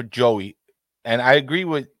point for Joey, and I agree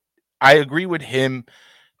with him,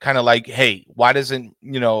 kind of like, hey, why doesn't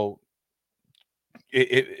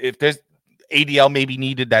if there's ADL maybe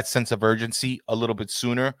needed that sense of urgency a little bit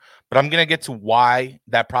sooner, but I'm going to get to why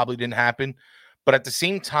that probably didn't happen. But at the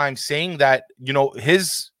same time, saying that,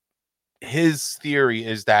 his theory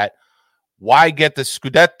is that why get the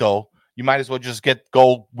Scudetto? You might as well just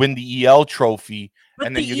go win the EL trophy. But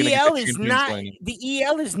and then the you're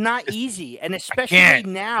EL is not easy. And especially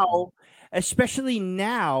now.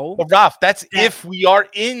 But Ralph, that's if we are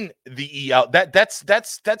in the EL. That's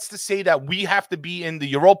to say that we have to be in the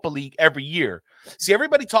Europa League every year. See,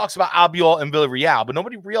 everybody talks about Albiol and Villarreal, but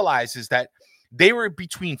nobody realizes that they were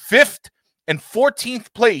between 5th and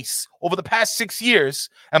 14th place over the past 6 years,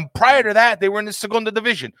 and prior to that, they were in the Segunda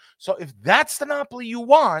Division. So if that's the Napoli you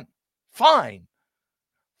want, fine.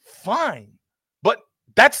 But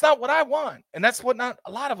that's not what I want, and that's what not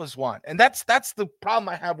a lot of us want, and that's the problem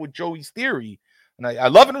I have with Joey's theory. And I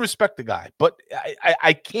love and respect the guy, but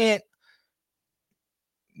I can't.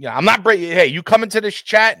 Yeah, I'm not bringing. Hey, you come into this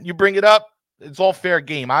chat, you bring it up. It's all fair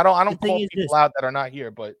game. I don't call people out that are not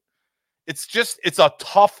here, but it's a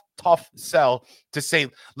tough sell to say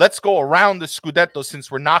let's go around the Scudetto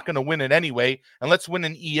since we're not going to win it anyway, and let's win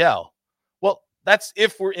an EL. Well, that's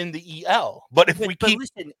if we're in the EL. But if we keep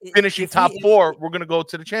finishing top 4, we're going to go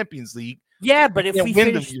to the Champions League. Yeah, but if we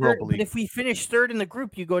finish third in the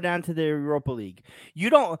group, you go down to the Europa League. You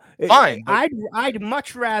don't. Fine. I'd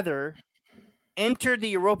much rather enter the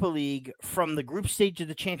Europa League from the group stage of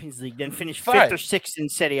the Champions League than finish 5th or 6th in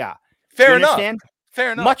Serie A. Fair enough.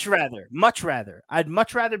 Fair enough. Much rather. I'd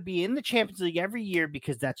much rather be in the Champions League every year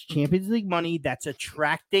because that's Champions League money. That's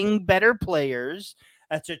attracting better players.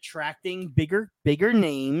 That's attracting bigger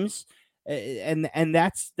names, and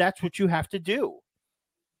that's what you have to do.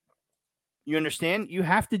 You understand? You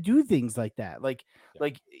have to do things like that. Like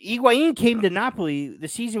Higuain came to Napoli the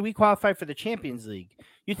season we qualified for the Champions League.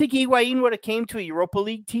 You think Higuain would have came to a Europa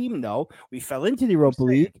League team? No, we fell into the Europa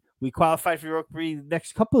League. We qualified for Europa League the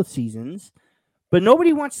next couple of seasons. But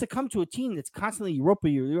nobody wants to come to a team that's constantly Europa.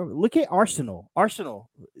 Look at Arsenal.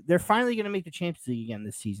 They're finally going to make the Champions League again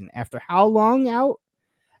this season. After how long out?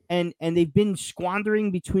 And they've been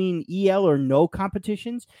squandering between EL or no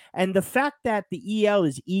competitions. And the fact that the EL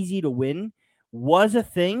is easy to win was a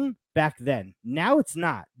thing back then. Now it's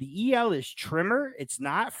not. The EL is trimmer. It's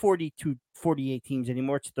not 48 teams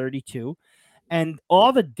anymore. It's 32. And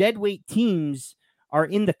all the deadweight teams are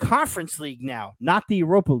in the Conference League now, not the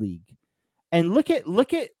Europa League. And look at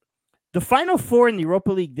the Final 4 in the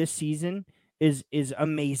Europa League this season is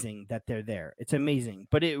Amazing that they're there. It's amazing.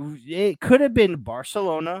 But it could have been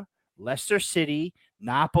Barcelona, Leicester City,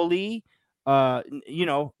 Napoli.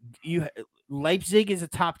 Leipzig is a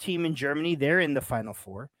top team in Germany. They're in the Final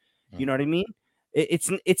 4. You know what I mean?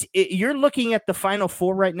 You're looking at the Final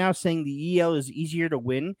 4 right now saying the EL is easier to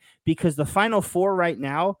win because the Final 4 right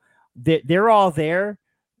now, they're all there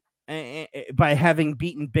by having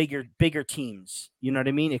beaten bigger teams. You know what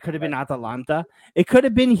I mean? It could have been Atalanta. It could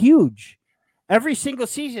have been huge. Every single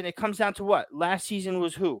season, it comes down to what? Last season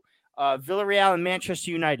was who? Villarreal and Manchester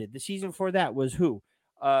United. The season before that was who?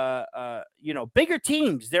 Bigger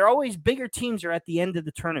teams. They're always bigger teams are at the end of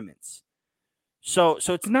the tournaments. So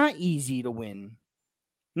it's not easy to win.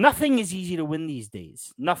 Nothing is easy to win these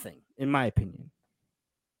days. Nothing, in my opinion.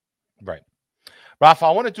 Right. Rafa,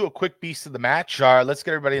 I want to do a quick beast of the match. Let's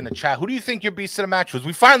get everybody in the chat. Who do you think your beast of the match was?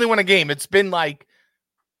 We finally won a game. It's been like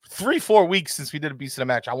 3-4 weeks since we did a beast of the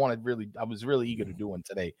match. I was really eager to do one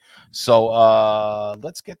today. So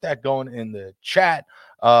let's get that going in the chat.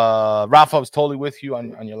 Rafa, I was totally with you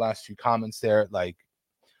on your last few comments there.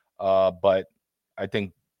 But I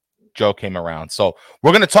think Joe came around. So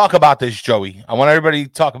we're going to talk about this, Joey. I want everybody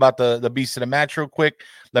to talk about the beast of the match real quick.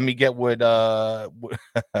 Let me get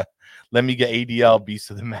let me get ADL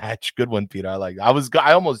beast of the match. Good one, Peter.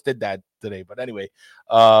 I almost did that today, but anyway.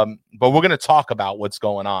 But we're going to talk about what's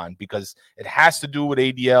going on because it has to do with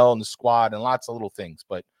ADL and the squad and lots of little things.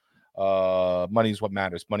 But money is what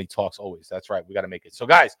matters. Money talks always. That's right. We got to make it. So,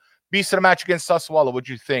 guys, beast of the match against Sassuolo. What'd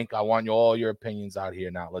you think? I want all your opinions out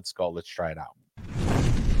here now. Let's go. Let's try it out.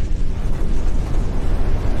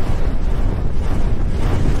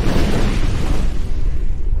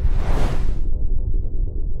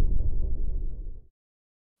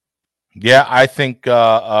 Yeah, I think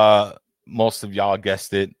most of y'all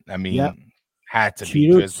guessed it. I mean, had to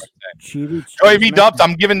be. Joey B. Dubs,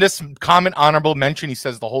 I'm giving this comment honorable mention. He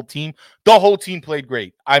says the whole team played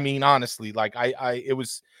great. I mean, honestly,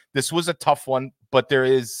 this was a tough one, but there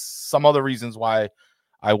is some other reasons why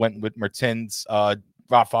I went with Mertens.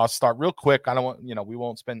 Rafa, I'll start real quick. I don't want, we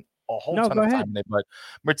won't spend a whole ton of time in it, but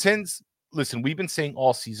Mertens, listen, we've been saying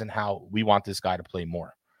all season how we want this guy to play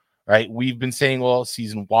more. Right, we've been saying all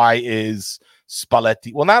season, why is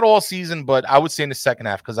Spalletti? Well, not all season, but I would say in the second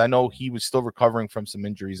half because I know he was still recovering from some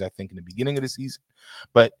injuries. I think in the beginning of the season,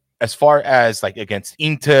 but as far as like against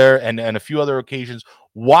Inter and a few other occasions,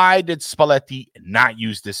 why did Spalletti not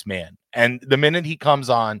use this man? And the minute he comes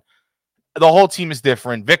on, the whole team is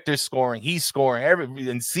different. Victor's scoring, he's scoring,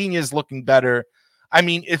 and Senior's looking better. I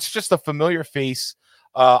mean, it's just a familiar face.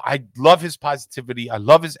 I love his positivity. I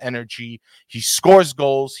love his energy. He scores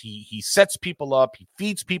goals. He sets people up. He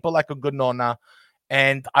feeds people like a good nonna.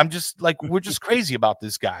 And I'm just like, we're just crazy about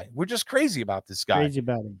this guy. We're just crazy about this guy. Crazy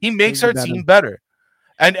about him. He makes our team better.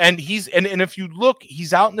 And if you look,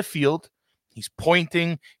 he's out in the field. He's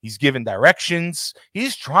pointing. He's giving directions.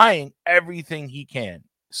 He's trying everything he can.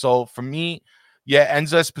 So for me,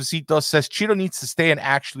 Enzo Esposito says Cheeto needs to stay and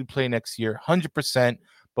actually play next year, 100%.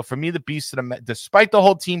 But for me, the beast of the despite the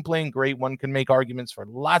whole team playing great, one can make arguments for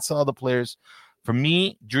lots of other players. For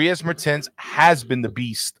me, Dries Mertens has been the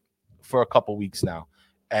beast for a couple weeks now.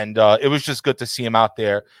 And it was just good to see him out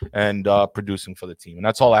there and producing for the team. And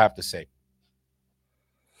that's all I have to say.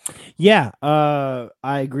 Yeah,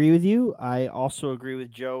 I agree with you. I also agree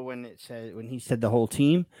with Joe when he said the whole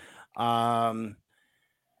team. I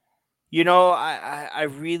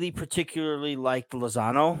really particularly liked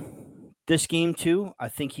Lozano this game too. I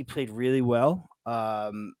think he played really well. You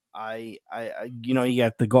got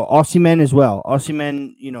the goal. Osimhen as well.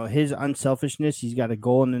 Osimhen, his unselfishness. He's got a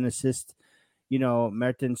goal and an assist.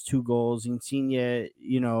 Mertens 2 goals. Insigne,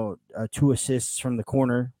 2 assists from the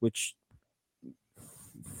corner, which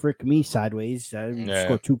frick me sideways.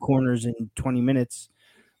 Scored 2 corners in 20 minutes.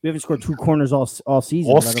 We haven't scored 2 corners all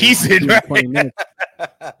season. All season, right? 20 minutes.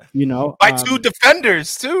 By 2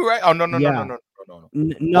 defenders too, right? Oh no.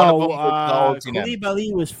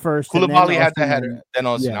 Koulibaly was first. Koulibaly had the header. Then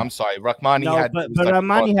Osimhen. I'm sorry, Rahmani had. But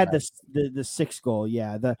Rahmani had the 6th goal.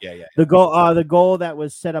 Yeah, the goal that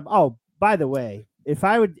was set up. Oh, by the way,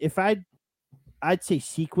 I'd say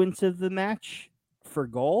sequence of the match for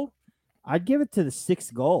goal, I'd give it to the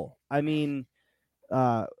 6th goal. I mean,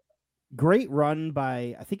 great run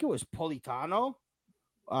by, I think it was Politano,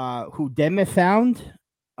 who Demme found.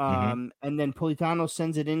 And then Politano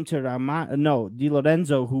sends it into Di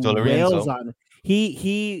Lorenzo, who wails on it.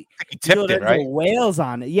 He tipped it, right? Wails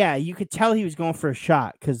on it. Yeah, you could tell he was going for a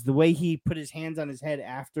shot because the way he put his hands on his head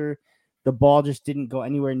after the ball just didn't go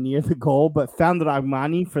anywhere near the goal, but found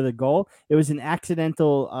Rahmani for the goal. It was an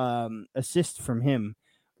accidental assist from him.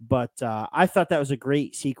 But I thought that was a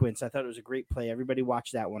great sequence. I thought it was a great play. Everybody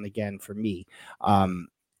watch that one again for me.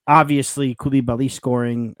 Obviously, Koulibaly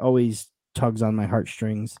scoring always tugs on my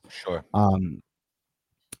heartstrings. Sure. And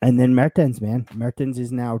then Mertens, man. Mertens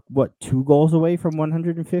is now, 2 goals away from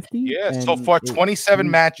 150? Yeah, so far 27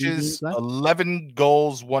 matches, 11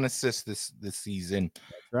 goals, 1 assist this season.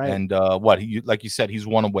 That's right. And like you said, he's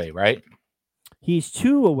 1 away, right? He's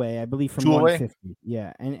 2 away, I believe, from 150. Away?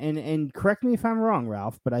 Yeah, and correct me if I'm wrong,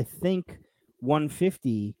 Ralph, but I think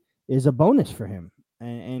 150 is a bonus for him.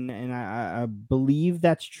 And I believe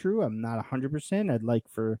that's true. I'm not 100%. I'd like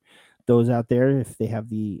for those out there, if they have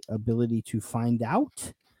the ability to find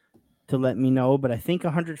out, to let me know. But I think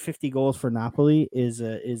 150 goals for Napoli is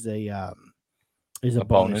a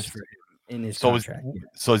bonus for him in his contract.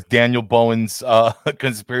 So is Daniel Bowen's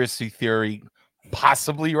conspiracy theory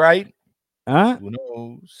possibly right. Huh? Who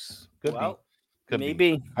knows? Could Well, be. Could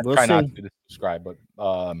maybe. be. I We'll try see. not to subscribe, but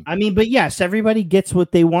I mean, but yes, everybody gets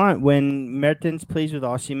what they want when Mertens plays with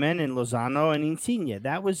Osimhen and Lozano and Insigne.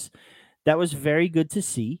 That was very good to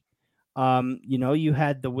see. You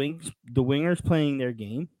had the wingers playing their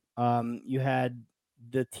game. You had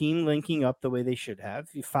the team linking up the way they should have.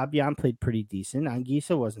 Fabian played pretty decent.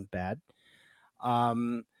 Anguissa wasn't bad.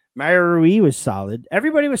 Mario Rui was solid.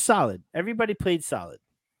 Everybody was solid. Everybody played solid.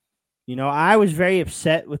 I was very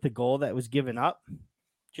upset with the goal that was given up,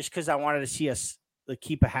 just because I wanted to see us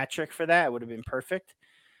keep a hat trick for that. It would have been perfect.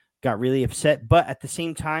 Got really upset, but at the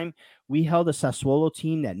same time, we held a Sassuolo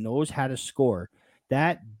team that knows how to score.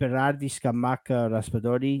 That Berardi, Scamacca,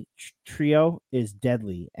 Raspadori trio is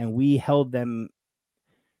deadly, and we held them.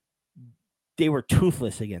 They were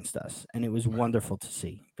toothless against us, and it was wonderful to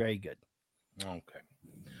see. Very good. Okay.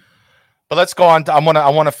 But let's go on. I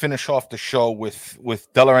want to finish off the show with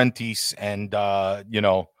De Laurentiis and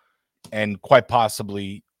and quite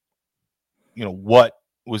possibly, what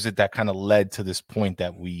was it that kind of led to this point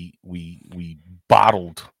that we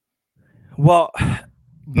bottled? Well,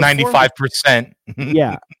 95%.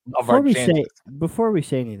 Yeah. Of our chances. Before we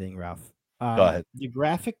say anything, Ralph, go ahead. The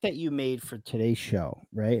graphic that you made for today's show,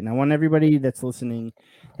 right? And I want everybody that's listening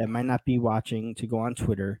that might not be watching to go on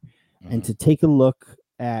Twitter and to take a look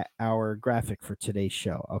at our graphic for today's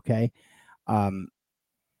show. Okay.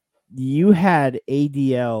 You had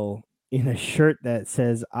ADL in a shirt that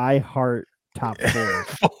says "I heart top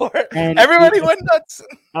four." And everybody went nuts.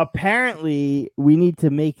 Apparently, we need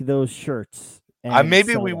to make those shirts.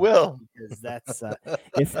 Maybe we will, because that's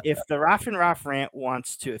if the Raff and Raff rant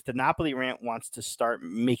if the Napoli rant wants to start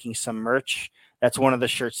making some merch, that's one of the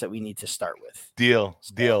shirts that we need to start with. Deal.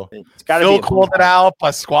 It's gotta Phil called it out.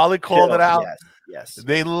 Pasquale called it out. Yes.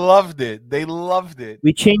 They loved it.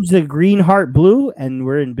 We changed the green heart blue, and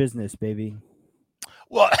we're in business, baby.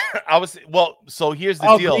 Well, so here's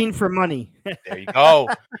the deal. Green for money. There you go.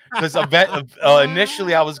 Because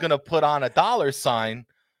initially I was gonna put on a $,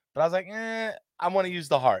 but I was like, I want to use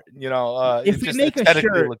the heart. If we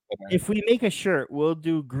make a shirt, we'll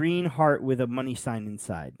do green heart with a money sign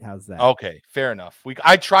inside. How's that? Okay, fair enough.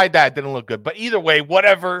 I tried that; it didn't look good. But either way,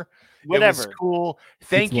 whatever. It was cool.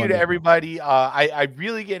 Thank you to everybody. I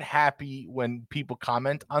really get happy when people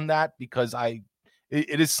comment on that, because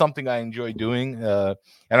it is something I enjoy doing, and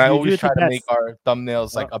I always try to make our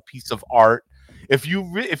thumbnails like a piece of art. If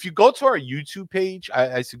you go to our YouTube page,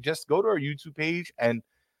 I suggest go to our YouTube page and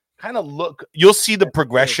kind of look. You'll see the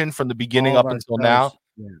progression from the beginning up until now.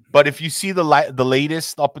 Yeah. But if you see the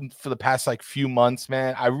latest for the past few months,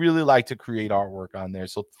 man, I really like to create artwork on there.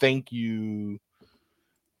 So thank you,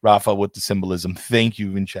 Rafa, with the symbolism. Thank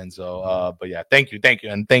you, Vincenzo. But yeah, thank you,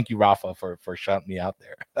 and thank you, Rafa, for shouting me out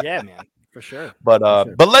there. Yeah, man, for sure. But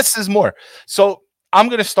less is more. So I'm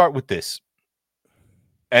gonna start with this,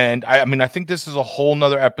 and I think this is a whole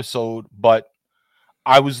nother episode. But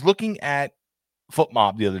I was looking at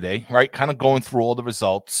FootMob the other day, right? Kind of going through all the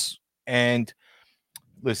results, and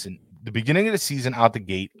listen, the beginning of the season out the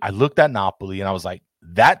gate, I looked at Napoli and I was like,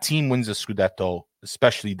 that team wins the Scudetto,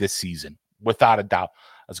 especially this season, without a doubt.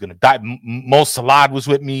 I was going to die. Mo Salah was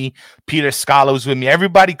with me. Peter Scala was with me.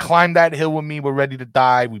 Everybody climbed that hill with me. We're ready to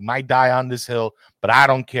die. We might die on this hill, but I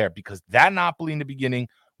don't care, because that Napoli in the beginning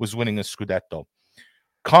was winning a Scudetto.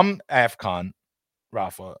 Come AFCON,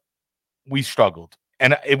 Rafa, we struggled.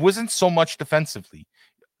 And it wasn't so much defensively.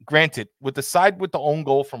 Granted, with the own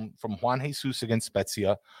goal from Juan Jesus against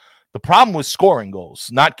Spezia, the problem was scoring goals,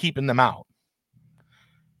 not keeping them out.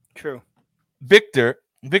 True. Victor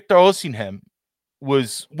Osimhen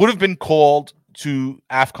would have been called to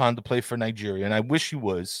AFCON to play for Nigeria, and I wish he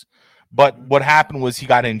was. But what happened was he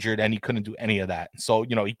got injured and he couldn't do any of that. So,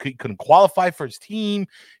 he couldn't qualify for his team.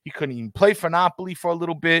 He couldn't even play for Napoli for a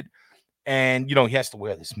little bit. And, he has to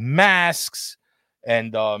wear these masks.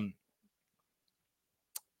 And to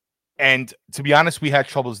be honest, we had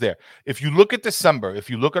troubles there. If you look at December, if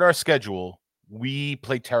you look at our schedule, we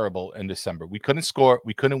played terrible in December. We couldn't score,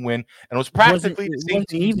 we couldn't win, and it was practically the same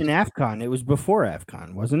team. Even AFCON. It was before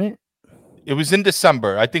AFCON, wasn't it? It was in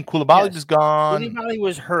December. I think Koulibaly was gone. Koulibaly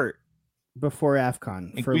was hurt before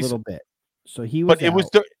AFCON for a little bit, so he was.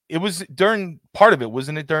 But it was during part of it,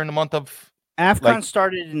 wasn't it? During the month of AFCON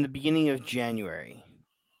started in the beginning of January.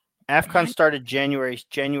 AFCON started January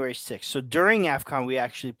 6th. So during AFCON, we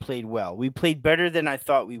actually played well. We played better than I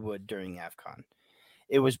thought we would during AFCON.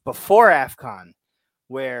 It was before AFCON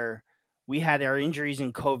where we had our injuries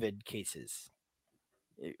and COVID cases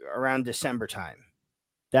around December time.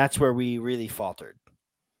 That's where we really faltered.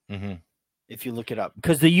 Mm-hmm. If you look it up,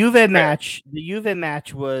 because the Juve match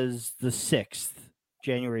was the 6th,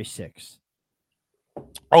 January 6th.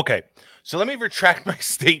 Okay, so let me retract my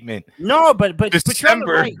statement. No, but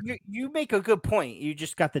December. But you make a good point. You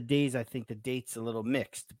just got the days. I think the dates a little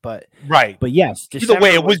mixed, but right. But yes, Either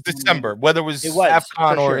way, it was December. Whether it was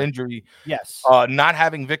AFCON or injury. Yes. Not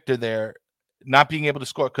having Victor there, not being able to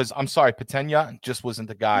score, because I'm sorry, Petenya just wasn't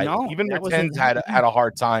the guy. No, even Mertens had a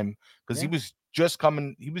hard time because he was just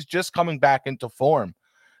coming back into form.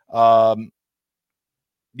 Here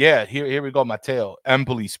we go. Matteo,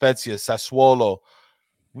 Empoli, Spezia, Sassuolo.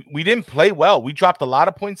 We didn't play well. We dropped a lot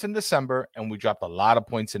of points in December and we dropped a lot of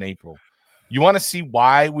points in April. You want to see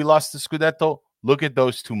why we lost the Scudetto? Look at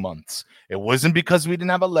those 2 months. It wasn't because we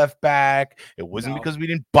didn't have a left back. It wasn't because we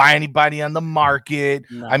didn't buy anybody on the market.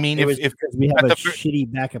 No, I mean, because we have a shitty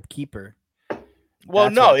backup keeper. Well,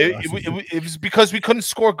 no, it was because we couldn't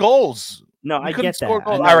score goals. No, I get that.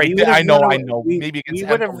 All right, I know. Maybe we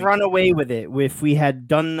would have run away with it if we had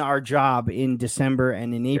done our job in December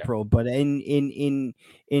and in April. But in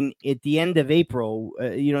at the end of April,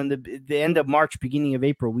 in the end of March, beginning of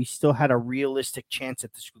April, we still had a realistic chance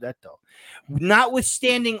at the Scudetto.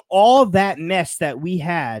 Notwithstanding all that mess that we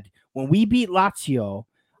had when we beat Lazio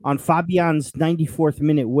on Fabian's 94th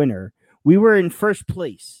minute winner, we were in first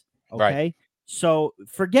place. Okay. Right. So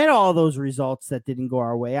forget all those results that didn't go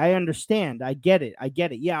our way. I understand. I get it.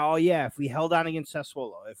 Yeah. Oh, yeah. If we held on against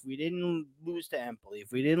Sassuolo, if we didn't lose to Empoli,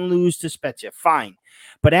 if we didn't lose to Spezia, fine.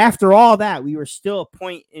 But after all that, we were still a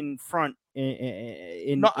point in front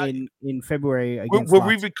in February. Against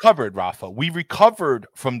we recovered, Rafa. We recovered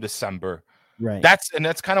from December. Right. That's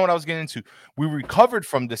kind of what I was getting into. We recovered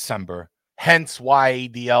from December, hence why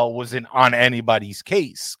ADL wasn't on anybody's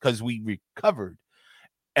case, because we recovered.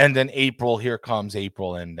 And then here comes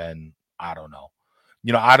April, and then I don't know.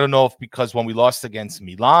 I don't know if because when we lost against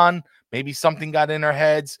Milan, maybe something got in our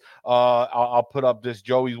heads. I'll put up this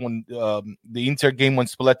Joey's one, the Inter game when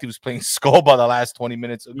Spalletti was playing Scoba the last 20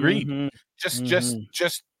 minutes. Agreed. Mm-hmm.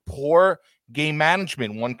 Just poor game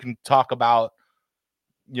management. One can talk about,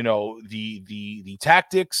 the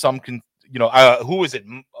tactics. Some can, who was it?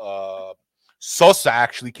 Sosa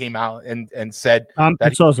actually came out and said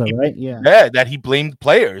that Sosa, right? That he blamed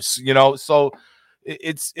players, So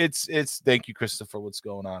it's thank you, Christopher. What's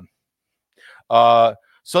going on?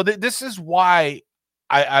 So this is why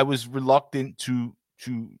I was reluctant to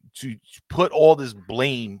put all this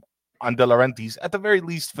blame on De Laurentiis at the very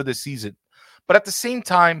least for this season, but at the same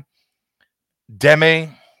time,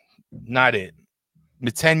 Deme, not it.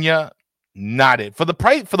 Petenya, not it. For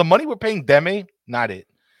the money we're paying Deme, not it.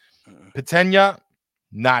 Petenya,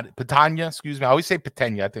 excuse me. I always say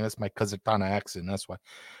Petenya. I think that's my Kazakhstan accent. That's why.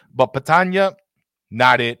 But Petenya,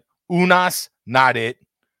 not it. Unas, not it.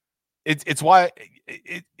 It's why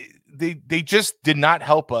they just did not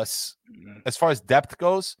help us as far as depth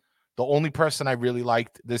goes. The only person I really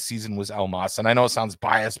liked this season was Elmas. And I know it sounds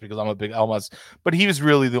biased because I'm a big Elmas, but he was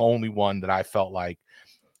really the only one that I felt like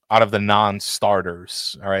out of the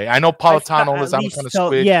non-starters. All right. I know Politano Lozano kind of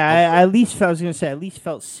squid. Yeah, I was going to say, at least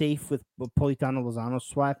felt safe with Politano Lozano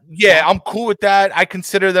swap. Yeah, I'm cool with that. I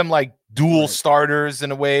consider them like dual starters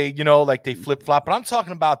in a way, like they flip-flop. But I'm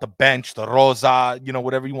talking about the bench, the Rosa,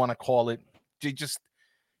 whatever you want to call it. They just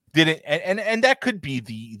didn't. And that could be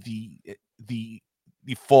the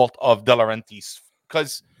fault of De Laurentiis,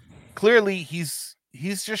 because clearly he's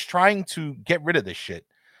just trying to get rid of this shit.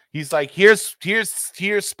 He's like, here's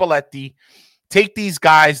Spalletti. Take these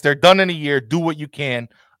guys. They're done in a year. Do what you can.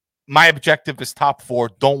 My objective is top 4.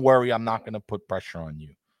 Don't worry. I'm not going to put pressure on you.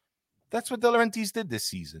 That's what De Laurentiis did this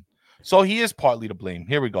season. So he is partly to blame.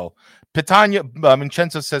 Here we go. Petanya,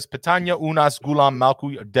 Vincenzo says, Petanya, Unas, Gulam,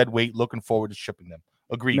 Malcu are dead weight. Looking forward to shipping them.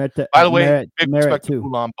 Agreed. By the way, big respect to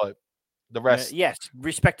Gulam, but the rest. Yes,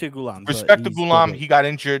 respect to Gulam. Respect to Gulam. He got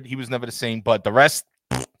injured. He was never the same, but the rest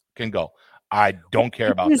can go. I don't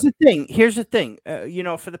care about Here's the thing.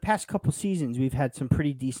 For the past couple seasons, we've had some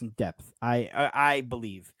pretty decent depth, I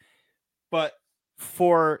believe. But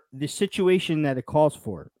for the situation that it calls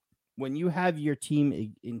for, when you have your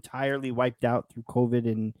team entirely wiped out through COVID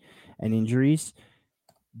and injuries,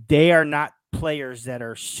 they are not players that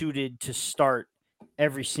are suited to start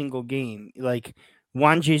every single game. Like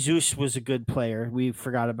Juan Jesus was a good player. We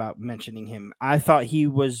forgot about mentioning him. I thought he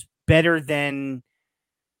was better than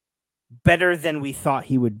we thought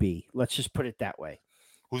he would be. Let's just put it that way.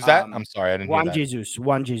 Who's that? I'm sorry, I didn't hear that.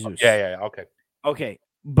 Juan Jesus. Oh, yeah, okay.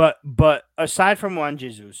 But aside from Juan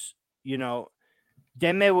Jesus, Deme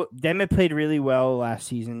played really well last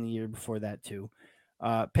season, the year before that too.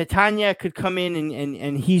 Petanya could come in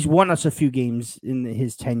and he's won us a few games in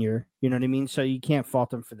his tenure. You know what I mean? So you can't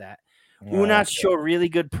fault him for that. Unat showed really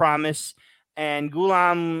good promise. And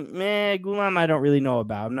Gulam, I don't really know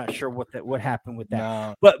about. I'm not sure what happened with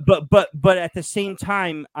that. No. But at the same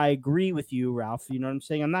time, I agree with you, Ralph. You know what I'm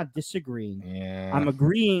saying? I'm not disagreeing. Yeah. I'm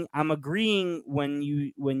agreeing when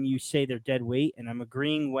you say they're dead weight, and I'm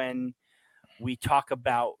agreeing when we talk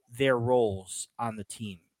about their roles on the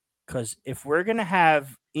team. Because if we're gonna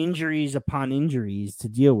have injuries upon injuries to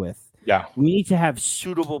deal with, we need to have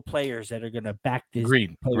suitable players that are gonna back these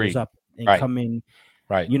players up and come in.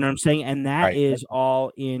 Right. You know what I'm saying? And that is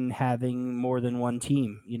all in having more than one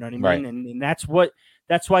team. You know what I mean? And that's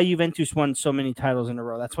why Juventus won so many titles in a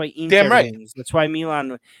row. That's why Inter wins. That's why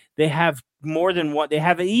Milan, they have more than one. They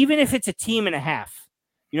have, even if it's a team and a half.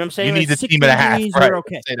 You know what I'm saying? You need a team and a half. Right.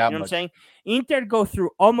 Okay. You know what I'm saying? Inter go through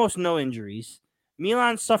almost no injuries.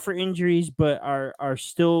 Milan suffer injuries, but are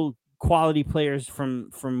still quality players from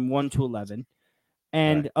 1 to 11.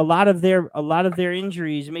 And a lot of their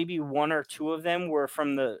injuries, maybe one or two of them were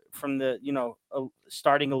from the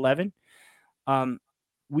starting 11.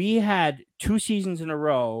 We had 2 seasons in a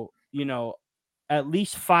row, at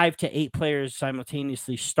least 5 to 8 players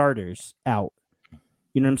simultaneously starters out.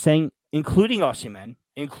 You know what I'm saying? Including Osimhen,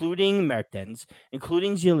 including Mertens,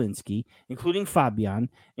 including Zielinski, including Fabian,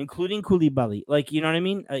 including Koulibaly. Like, you know what I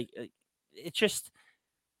mean? It's just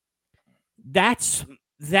that's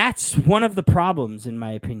one of the problems, in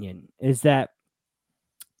my opinion, is that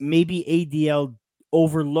maybe ADL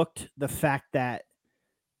overlooked the fact that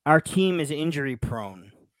our team is injury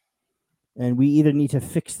prone, and we either need to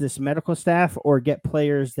fix this medical staff or get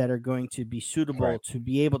players that are going to be suitable to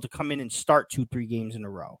be able to come in and start 2-3 games in a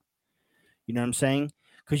row. You know what I'm saying?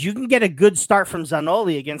 Because you can get a good start from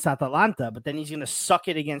Zanoli against Atalanta, but then he's going to suck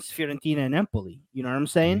it against Fiorentina and Empoli. You know what I'm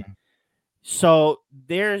saying? Mm-hmm. So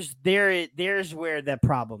there's where the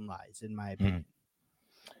problem lies, in my opinion.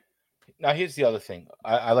 Now here's the other thing.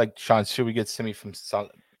 I like Sean. Should we get Simi from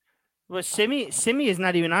Well, Simi is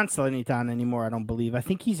not even on Salernitana anymore, I don't believe. I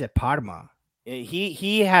think he's at Parma.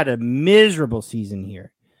 He had a miserable season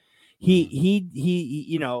here. He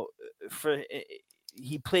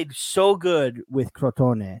played so good with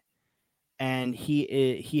Crotone, and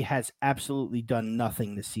he has absolutely done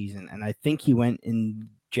nothing this season. And I think he went in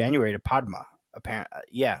January to Parma. Apparently,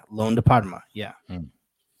 loan to Parma. Yeah.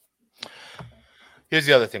 Here's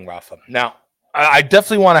the other thing, Rafa. Now, I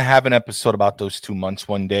definitely want to have an episode about those 2 months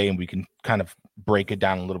one day, and we can kind of break it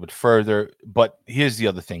down a little bit further. But here's the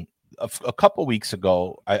other thing. A couple weeks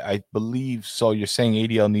ago, I believe, so you're saying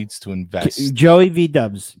ADL needs to invest. Joey V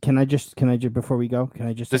Dubs. Can I just before we go? Can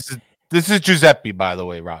I just? This is Giuseppe, by the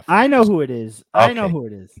way, Rafa. I know who it is. I know who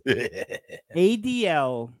it is.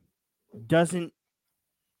 ADL doesn't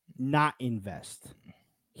not invest.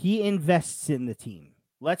 He invests in the team.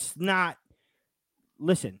 Let's not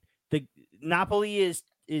listen. The Napoli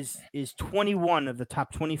is 21 of the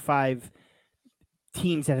top 25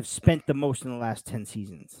 teams that have spent the most in the last 10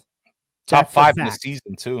 seasons. Top 5 in the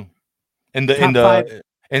season too. In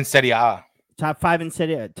Serie A. Top 5 in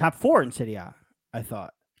Serie A. Top 4 in Serie A, I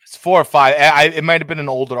thought. It's 4 or 5. It might have been an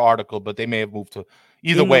older article, but they may have moved to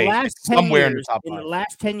either way. It's somewhere in the top 5. In the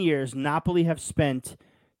last 10 years, Napoli have spent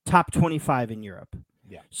top 25 in Europe.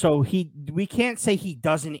 Yeah. So we can't say he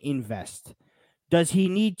doesn't invest. Does he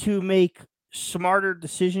need to make smarter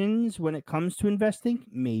decisions when it comes to investing?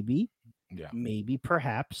 Maybe. Yeah. Maybe,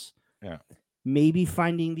 perhaps. Yeah. Maybe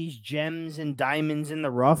finding these gems and diamonds in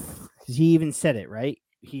the rough. He even said it, right?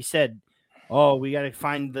 He said, "Oh, we got to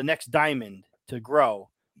find the next diamond to grow."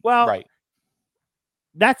 Well, right.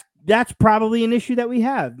 That's probably an issue that we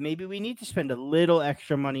have. Maybe we need to spend a little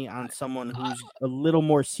extra money on someone who's a little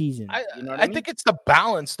more seasoned. You know what I mean? think it's to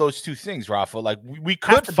balance those two things, Rafa. Like we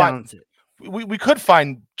could balance it. We could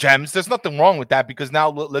find gems. There's nothing wrong with that, because now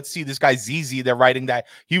let's see this guy Zizi. They're writing that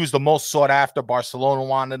he was the most sought after. Barcelona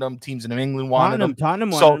wanted him. Teams in England wanted him. Tottenham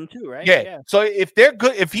wanted him too, right? Yeah. So if they're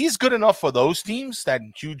good, if he's good enough for those teams, that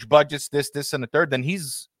huge budgets, this, and the third,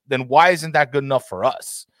 then why isn't that good enough for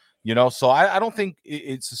us? You know. So I don't think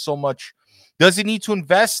it's so much. Does he need to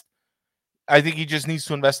invest? I think he just needs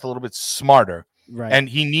to invest a little bit smarter. Right. And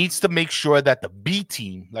he needs to make sure that the B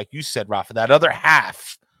team, like you said, Rafa, that other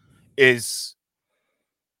half is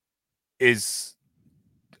as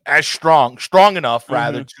strong enough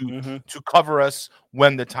rather to cover us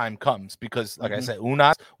when the time comes, because like I said,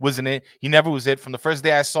 Unas wasn't it. He never was it. From the first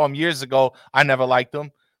day I saw him years ago, I never liked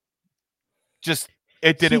him. Just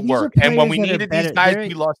it didn't work. And when we needed these guys,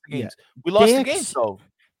 we lost the games. We lost the games though.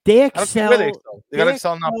 They excel. They gotta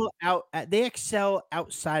excel They excel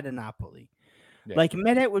outside of Napoli. Yeah. Like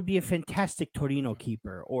Meret would be a fantastic Torino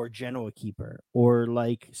keeper or Genoa keeper or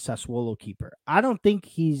like Sassuolo keeper. I don't think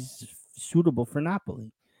he's suitable for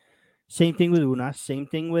Napoli. Same thing with Unas. Same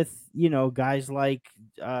thing with, guys like,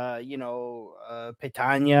 Petagna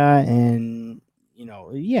and,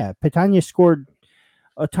 Petagna scored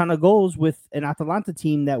a ton of goals with an Atalanta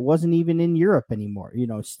team that wasn't even in Europe anymore,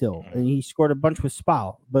 still. And he scored a bunch with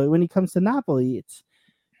Spal. But when he comes to Napoli,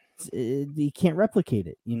 he can't replicate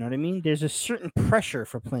it. You know what I mean? There's a certain pressure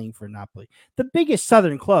for playing for Napoli, the biggest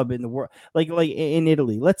Southern club in the world, like in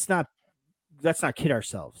Italy. Let's not kid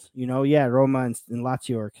ourselves. Roma and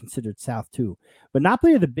Lazio are considered South too, but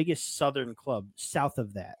Napoli are the biggest Southern club south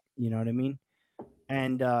of that. You know what I mean?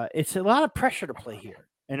 And it's a lot of pressure to play here,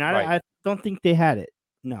 and I don't think they had it.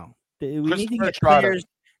 No, we need to get players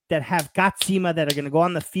that have Katsima that are going to go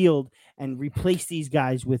on the field and replace these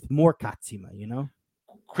guys with more Katsima.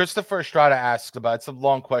 Christopher Estrada asks about, it's a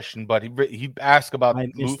long question, but he asked about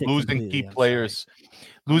losing key players.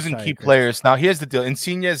 Losing key players. Now, here's the deal.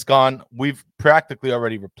 Insigne is gone. We've practically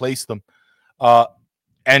already replaced them.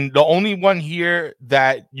 And the only one here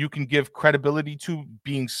that you can give credibility to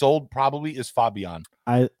being sold probably is Fabian.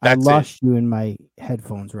 I lost you in my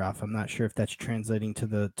headphones, Ralph. I'm not sure if that's translating to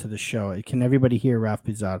the show. Can everybody hear Ralph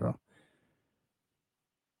Pizarro?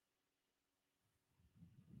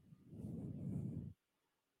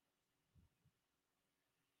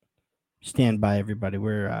 Stand by, everybody.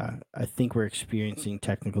 I think we're experiencing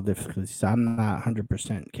technical difficulties. I'm not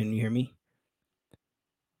 100%. Can you hear me?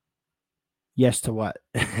 Yes to what?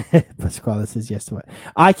 Pasquale says yes to what?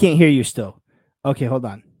 I can't hear you still. Okay, hold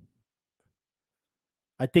on.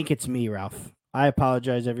 I think it's me, Ralph. I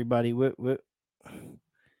apologize, everybody.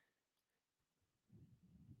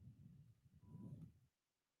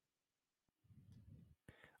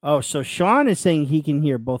 Oh, so Sean is saying he can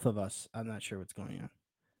hear both of us. I'm not sure what's going on.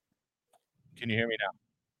 Can you hear me now?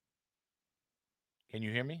 Can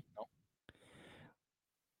you hear me? No.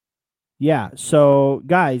 Yeah. So,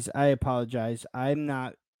 guys, I apologize. I'm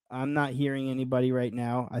not hearing anybody right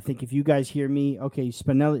now. I think if you guys hear me, okay.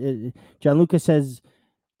 Spinelli, Gianluca says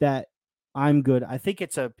that I'm good. I think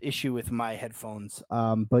it's a issue with my headphones.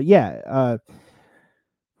 But yeah,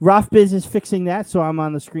 Ralph Biz is fixing that, so I'm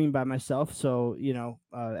on the screen by myself. So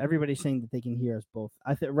everybody's saying that they can hear us both.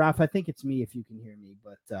 Ralph, I think it's me if you can hear me,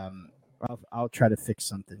 but I'll try to fix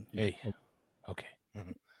something. Hey, okay.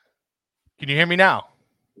 Mm-hmm. Can you hear me now?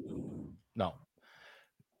 No.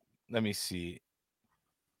 Let me see.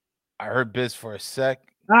 I heard Biz for a sec.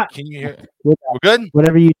 Can you hear? We're good?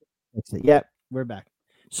 Whatever you fix it. Yep, we're back.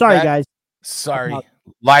 Sorry, guys. Sorry.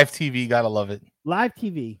 Live TV, gotta love it. Live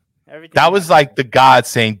TV. Everything. That was like the God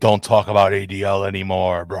saying, "Don't talk about ADL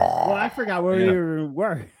anymore, bro." Well, I forgot where we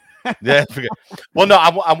were. Yeah, I forget. Well,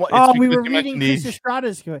 no, we were reading Chris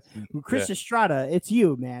Estrada's. Chris Estrada, it's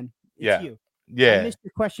you, man. It's you. Yeah. I missed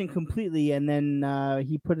your question completely, and then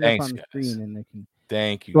he put it up on the screen, and they can.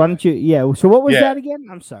 Thank you. Why don't you? Yeah. So what was that again?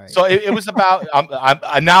 I'm sorry. So it was about.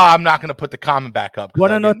 Now I'm not going to put the comment back up.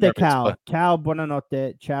 Buonanotte, Cal. Cal,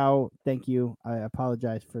 buonanotte. Ciao. Thank you. I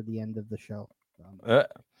apologize for the end of the show.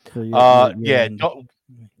 Yeah.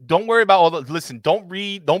 Don't worry about all the. Listen. Don't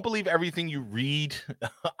believe everything you read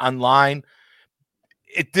online.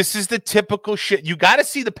 This is the typical shit. You got to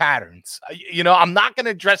see the patterns. I'm not going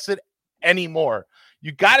to address it anymore.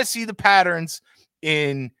 You got to see the patterns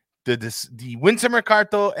in the winter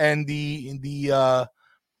mercato and the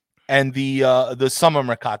summer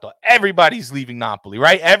mercato. Everybody's leaving Napoli,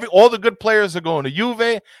 right? All the good players are going to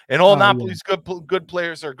Juve, and all Napoli's good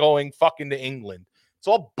players are going fucking to England. It's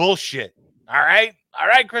all bullshit. All right,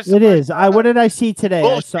 Chris. It is. What did I see today?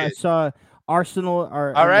 I saw Arsenal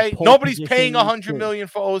are all right. Nobody's paying $100 million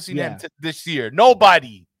for Osimhen this year.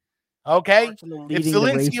 Nobody. Okay. If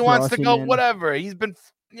Zielinski wants to go, whatever. He's been,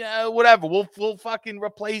 whatever. We'll fucking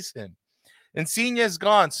replace him. Insigne is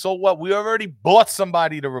gone. So what? We already bought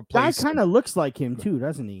somebody to replace him. Guy kind of looks like him too,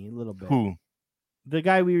 doesn't he? A little bit. Who? The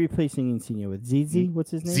guy we replacing Insigne with. Zizi? What's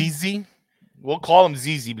his name? Zizi? We'll call him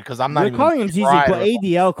Zizi because I'm not. We're calling him Zizi, but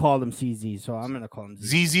ADL called him Zizi, so I'm gonna call him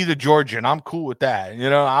Zizi the Georgian. I'm cool with that.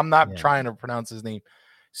 I'm not trying to pronounce his name.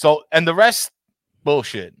 So, and the rest,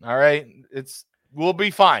 bullshit. All right, we'll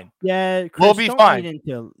be fine. Yeah, Chris, we'll be fine.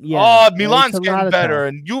 Milan's getting better,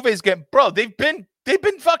 and Juve's getting. Bro, they've been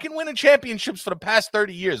fucking winning championships for the past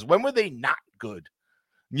 30 years. When were they not good?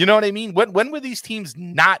 You know what I mean? When were these teams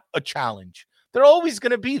not a challenge? They're always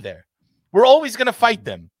gonna be there. We're always gonna fight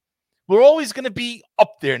them. We're always going to be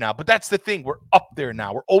up there now, but that's the thing. We're up there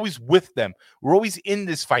now. We're always with them. We're always in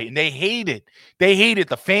this fight, and they hate it. They hate it.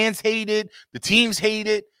 The fans hate it. The teams hate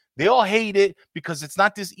it. They all hate it because it's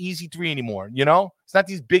not this easy three anymore, It's not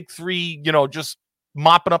these big three, just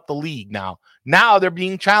mopping up the league now. Now they're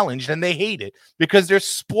being challenged, and they hate it because they're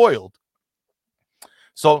spoiled.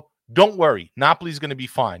 So don't worry. Napoli's going to be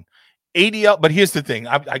fine. ADL, but here's the thing.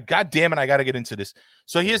 I God damn it, I got to get into this.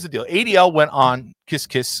 So here's the deal. ADL went on Kiss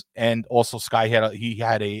Kiss, and also Sky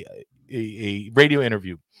had a radio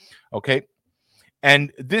interview. Okay,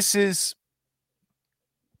 and this is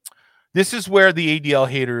where the ADL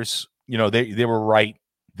haters, they were right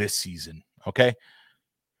this season. Okay,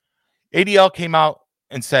 ADL came out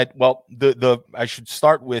and said, well, I should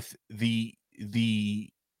start with the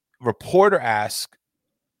reporter asked,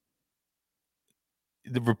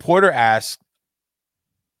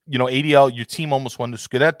 ADL, your team almost won the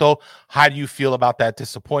Scudetto. How do you feel about that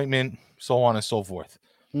disappointment? So on and so forth.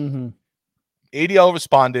 Mm-hmm. ADL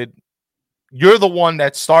responded, you're the one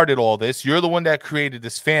that started all this. You're the one that created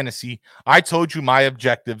this fantasy. I told you my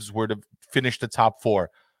objectives were to finish the top 4.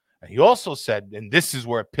 And he also said, and this is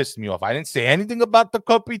where it pissed me off, I didn't say anything about the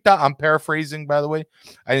Coppa Italia. I'm paraphrasing, by the way.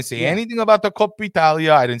 I didn't say anything about the Coppa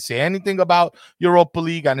Italia. I didn't say anything about Europa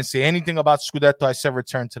League. I didn't say anything about Scudetto. I said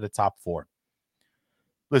return to the top 4.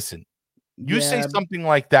 Listen, you say something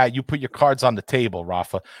like that, you put your cards on the table,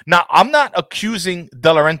 Rafa. Now, I'm not accusing De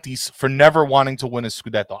Laurentiis for never wanting to win a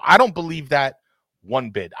Scudetto. I don't believe that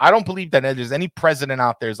one bit. I don't believe that there's any president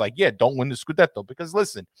out there is like, yeah, don't win the Scudetto. Because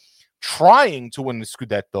listen, trying to win the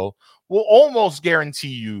Scudetto will almost guarantee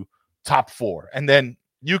you top 4. And then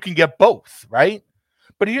you can get both, right?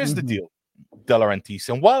 But here's the deal, De Laurentiis.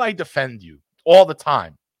 And while I defend you all the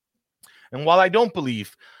time, and while I don't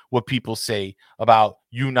believe what people say about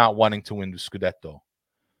you not wanting to win the Scudetto,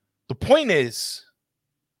 the point is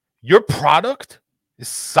your product is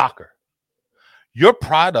soccer. Your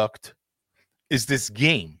product is this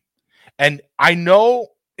game. And I know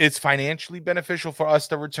it's financially beneficial for us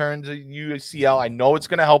to return to UCL. I know it's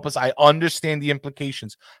going to help us. I understand the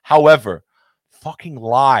implications. However, fucking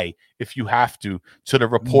lie if you have to the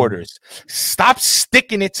reporters. Stop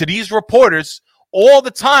sticking it to these reporters all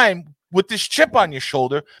the time with this chip on your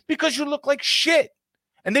shoulder because you look like shit.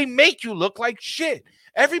 And they make you look like shit.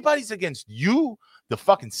 Everybody's against you, the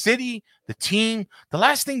fucking city, the team. The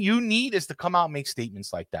last thing you need is to come out and make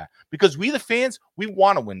statements like that. Because we, the fans, we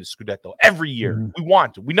want to win the Scudetto every year. We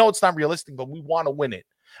want to. We know it's not realistic, but we want to win it.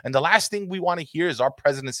 And the last thing we want to hear is our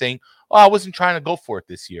president saying, oh, I wasn't trying to go for it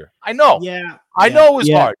this year. I know. Yeah. I know it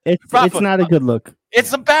was hard. It's not a good look.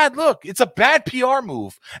 It's a bad look. It's a bad PR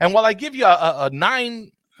move. And while I give you an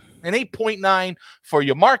 8.9 for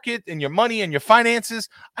your market and your money and your finances,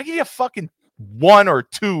 I give you a fucking 1 or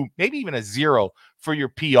 2, maybe even a 0 for your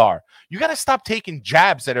PR. You got to stop taking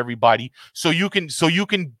jabs at everybody so you can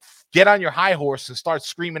get on your high horse and start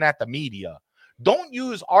screaming at the media. Don't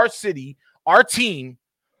use our city, our team,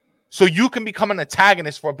 so you can become an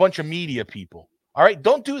antagonist for a bunch of media people. All right?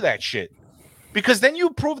 Don't do that shit. Because then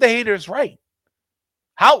you prove the haters right.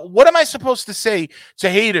 What am I supposed to say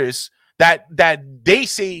to haters that they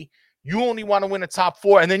say you only want to win a top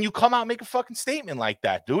 4 and then you come out and make a fucking statement like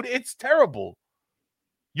that, dude? It's terrible.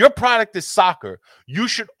 Your product is soccer. You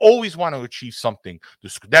should always want to achieve something. The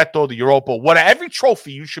Scudetto, the Europa, whatever. Every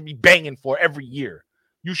trophy you should be banging for every year.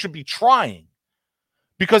 You should be trying.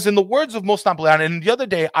 Because in the words of Most Napoleon, and the other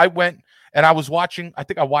day I went and I was watching, I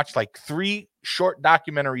think I watched like 3 short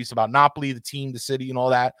documentaries about Napoli, the team, the city, and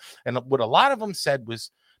all that. And what a lot of them said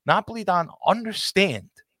was, Napoli don't understand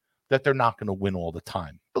that they're not going to win all the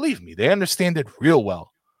time. Believe me, they understand it real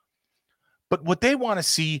well. But what they want to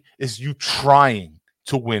see is you trying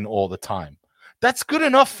to win all the time. That's good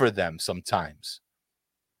enough for them sometimes.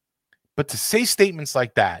 But to say statements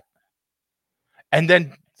like that, and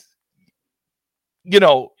then,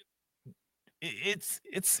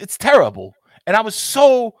 it's terrible. And I was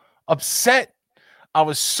so upset. I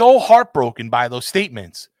was so heartbroken by those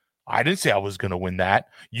statements. I didn't say I was going to win that.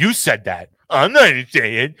 You said that. I'm not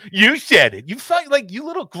saying it. You said it. You felt like you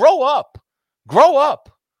little grow up. Grow up.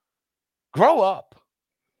 Grow up,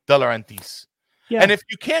 De Laurentiis. Yeah. And if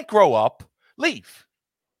you can't grow up, leave.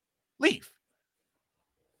 Leave.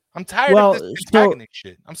 I'm tired of this antagonist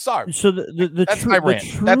shit. I'm sorry. So that's my rant.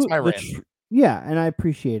 That's my rant. Yeah, and I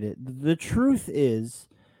appreciate it. The truth is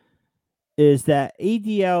that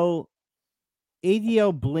ADL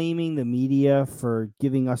blaming the media for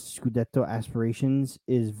giving us Scudetto aspirations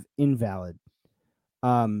is invalid.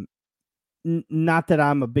 Not that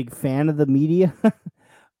I'm a big fan of the media,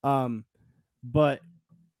 but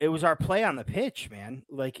it was our play on the pitch, man.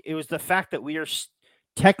 Like, it was the fact that we are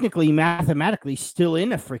technically, mathematically, still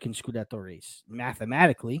in a freaking Scudetto race.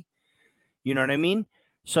 Mathematically. You know what I mean?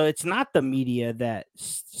 So it's not the media that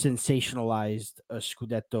sensationalized a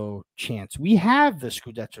Scudetto chance. We have the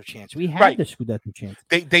Scudetto chance. We had the Scudetto chance.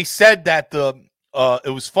 They said that it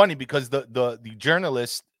was funny because the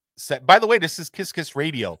journalist said, by the way, this is Kiss Kiss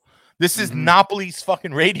Radio. This is Napoli's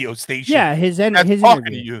fucking radio station. Yeah, his talking interview.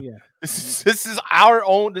 to you. Yeah. This is our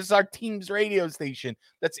own. This is our team's radio station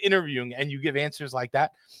that's interviewing, and you give answers like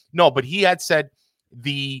that. No, but he had said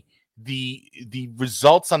the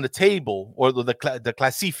results on the table or the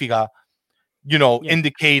classifica,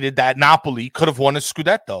 indicated that Napoli could have won a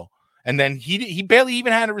Scudetto. And then he barely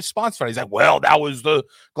even had a response for it. He's like, well, that was the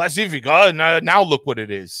classifica, and now look what it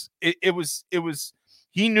is. It was.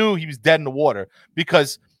 He knew he was dead in the water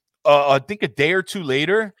because I think a day or two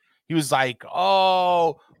later, he was like,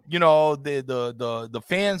 oh, the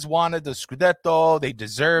fans wanted the Scudetto, they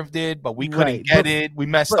deserved it, but we couldn't get it. We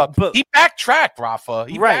messed up. But he backtracked, Rafa.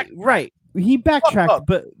 Right. He backtracked,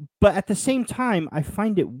 but at the same time, I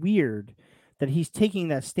find it weird that he's taking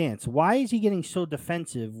that stance. Why is he getting so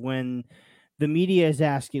defensive when the media is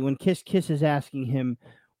asking, when Kiss is asking him,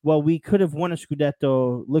 well, we could have won a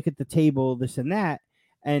Scudetto, look at the table, this and that.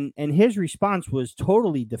 And his response was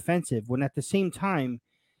totally defensive when at the same time,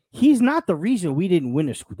 he's not the reason we didn't win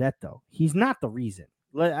a Scudetto. He's not the reason.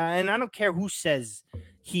 And I don't care who says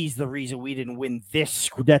he's the reason we didn't win this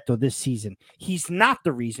Scudetto this season. He's not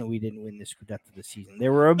the reason we didn't win this Scudetto this season.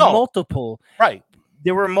 There were multiple. Right.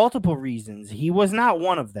 There were multiple reasons. He was not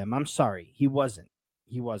one of them. I'm sorry. He wasn't.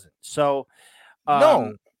 So,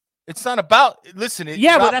 no, it's not about. Listen.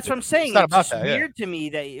 But that's what I'm saying. It's weird to me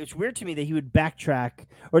that he would backtrack,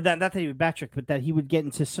 or not that he would backtrack, but that he would get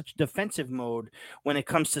into such defensive mode when it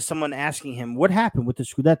comes to someone asking him what happened with the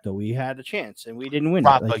Scudetto. We had a chance and we didn't win.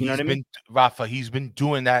 Rafa, you know what I mean? Rafa, he's been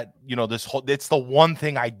doing that. It's the one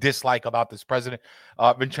thing I dislike about this president,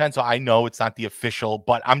 Vincenzo. I know it's not the official,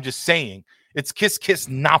 but I'm just saying. It's Kiss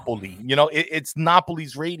Napoli. It's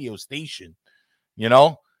Napoli's radio station.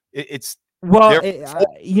 It's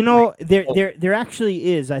there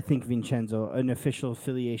actually is, I think, Vincenzo, an official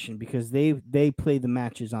affiliation because they play the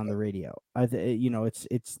matches on the radio.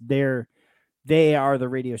 They are the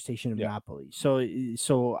radio station of Napoli.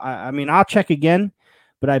 So I mean, I'll check again,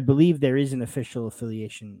 but I believe there is an official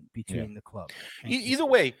affiliation between the club. Either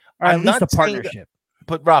way, or at least a partnership.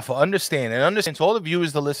 But Rafa, understand to all the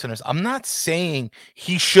viewers, the listeners, I'm not saying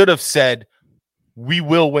he should have said we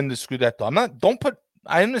will win the Scudetto.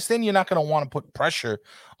 I understand you're not going to want to put pressure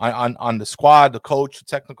on the squad, the coach, the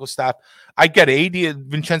technical staff. I get it.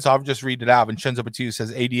 Vincenzo, I'll just read it out. Vincenzo Battista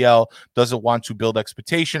says ADL doesn't want to build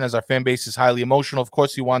expectation as our fan base is highly emotional. Of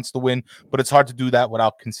course, he wants to win, but it's hard to do that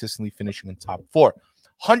without consistently finishing in top 4.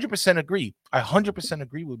 100% agree. I 100%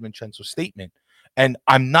 agree with Vincenzo's statement. And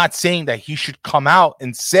I'm not saying that he should come out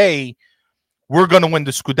and say, we're going to win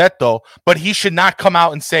the Scudetto, but he should not come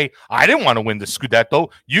out and say, I didn't want to win the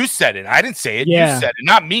Scudetto. You said it. I didn't say it. Yeah. You said it,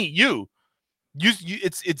 not me. You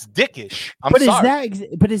it's dickish. I'm sorry.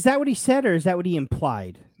 Is that what he said or is that what he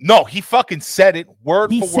implied? No, he fucking said it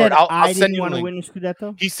word for word. I'll send you a link. To win the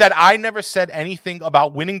Scudetto? He said, I never said anything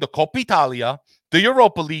about winning the Coppa Italia, the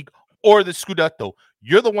Europa League, or the Scudetto.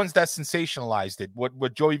 You're the ones that sensationalized it.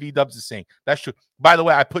 What Joey V Dubs is saying. That's true. By the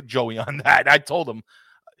way, I put Joey on that. I told him,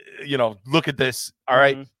 look at this. All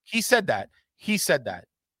right. Mm-hmm. He said that. He said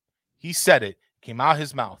it. Came out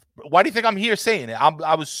his mouth. Why do you think I'm here saying it?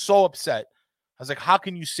 I was so upset. I was like, how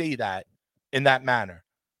can you say that in that manner?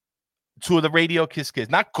 To the radio Kiss,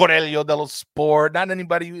 not Corelio dello Sport, not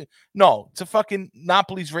anybody. No, it's a fucking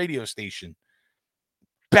Napoli's radio station.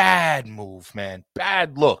 Bad move, man.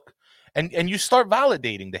 Bad look. And you start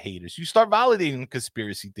validating the haters. You start validating the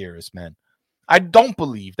conspiracy theorists, man. I don't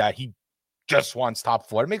believe that he just wants top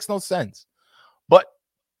 4. It makes no sense. But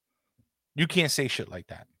you can't say shit like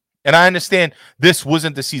that. And I understand this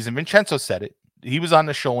wasn't the season. Vincenzo said it. He was on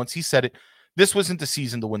the show once. He said it. This wasn't the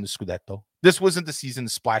season to win the Scudetto. This wasn't the season to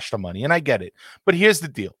splash the money. And I get it. But here's the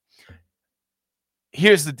deal.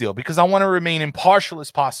 Because I want to remain impartial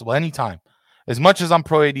as possible anytime. As much as I'm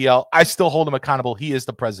pro ADL, I still hold him accountable. He is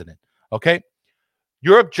the president. Okay?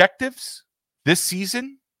 Your objectives this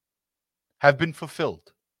season have been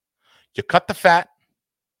fulfilled. You cut the fat.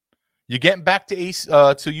 You're getting back to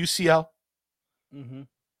UCL. Mm-hmm.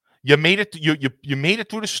 You made it. You made it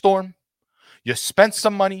through the storm. You spent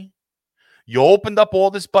some money. You opened up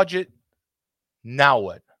all this budget. Now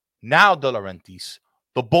what? Now, De Laurentiis,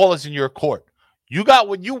 the ball is in your court. You got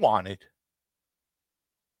what you wanted.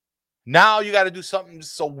 Now you got to do something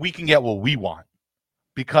so we can get what we want.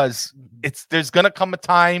 Because there's going to come a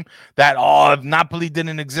time that, if Napoli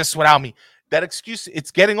didn't exist without me. That excuse,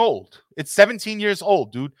 it's getting old. It's 17 years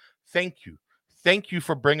old, dude. Thank you. Thank you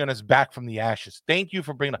for bringing us back from the ashes. Thank you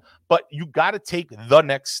for bringing us. But you got to take the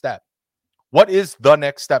next step. What is the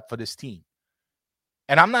next step for this team?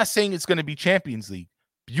 And I'm not saying it's going to be Champions League.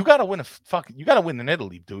 You got to win you got to win in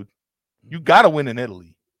Italy, dude. You got to win in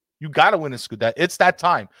Italy. You got to win a Scudetto. It's that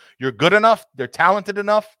time. You're good enough. They're talented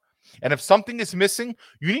enough. And if something is missing,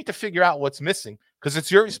 you need to figure out what's missing because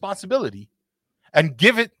it's your responsibility and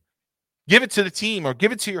give it to the team or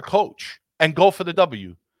give it to your coach and go for the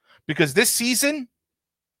W. Because this season,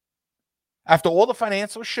 after all the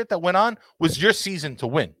financial shit that went on, was your season to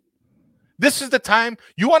win. This is the time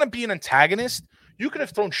you want to be an antagonist. You could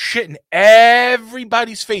have thrown shit in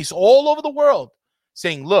everybody's face all over the world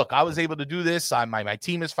saying, look, I was able to do this. My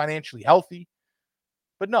team is financially healthy.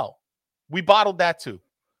 But no, we bottled that too.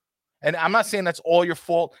 And I'm not saying that's all your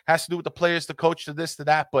fault. It has to do with the players, the coach, to this, to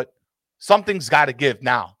that. But something's got to give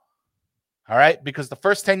now. All right? Because the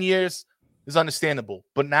first 10 years is understandable.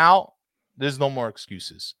 But now there's no more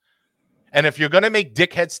excuses. And if you're going to make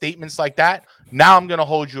dickhead statements like that, now I'm going to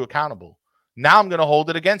hold you accountable. Now I'm going to hold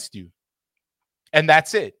it against you. And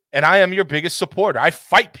that's it. And I am your biggest supporter. I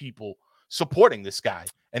fight people supporting this guy.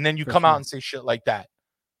 And then you come out and say shit like that.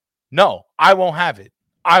 No, I won't have it.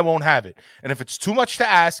 I won't have it. And if it's too much to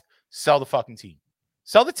ask, sell the fucking team.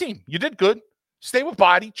 Sell the team. You did good. Stay with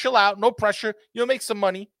Body. Chill out. No pressure. You'll make some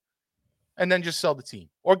money. And then just sell the team.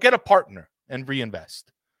 Or get a partner and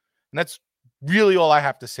reinvest. And that's really all I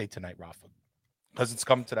have to say tonight, Rafa. Because it's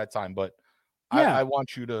coming to that time. But yeah. I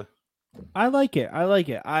want you to... I like it.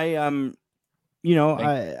 I'm not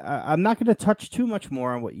going to touch too much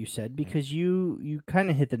more on what you said because you kind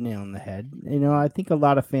of hit the nail on the head. I think a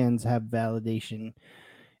lot of fans have validation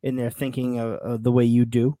in their thinking of the way you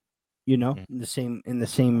do, in the same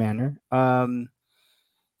manner. I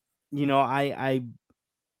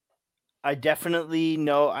definitely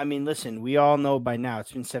know. I mean, listen, we all know by now,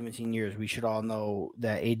 it's been 17 years. We should all know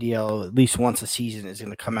that ADL at least once a season is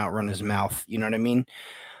going to come out, run his mouth. You know what I mean?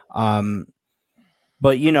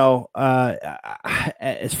 But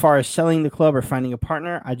as far as selling the club or finding a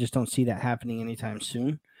partner, I just don't see that happening anytime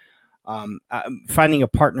soon. Finding a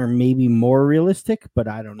partner may be more realistic, but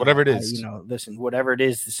I don't know. Whatever it is, listen, whatever it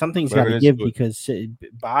is, something's got to give because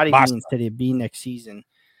Body means that it'd be next season.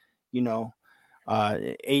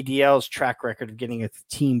 ADL's track record of getting a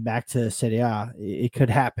team back to Serie A, it could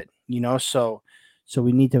happen. So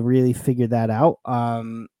we need to really figure that out.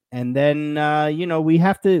 And then, we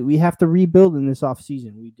have to rebuild in this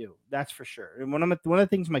offseason. We do. That's for sure. And one of the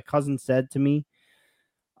things my cousin said to me,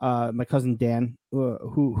 my cousin Dan,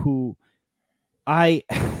 who I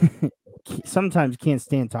sometimes can't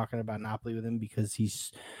stand talking about Napoli with him because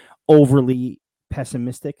he's overly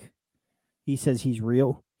pessimistic. He says he's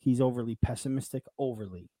real. He's overly pessimistic.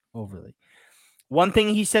 Overly. One thing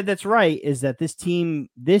he said that's right is that this team,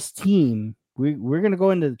 we're going to go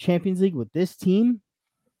into the Champions League with this team.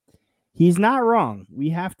 He's not wrong. We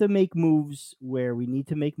have to make moves where we need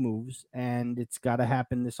to make moves, and it's got to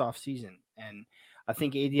happen this offseason. And I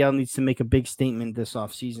think ADL needs to make a big statement this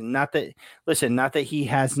offseason. Not that he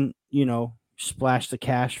hasn't, splashed the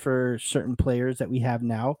cash for certain players that we have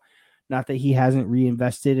now. Not that he hasn't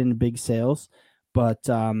reinvested in big sales. But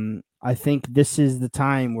I think this is the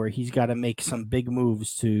time where he's got to make some big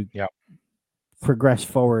moves to progress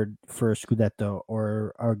forward for a Scudetto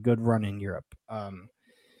or a good run in Europe.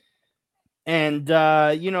 And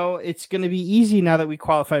it's going to be easy now that we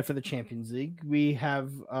qualified for the Champions League. We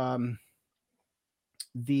have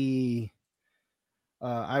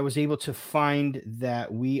I was able to find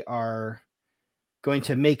that we are going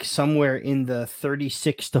to make somewhere in the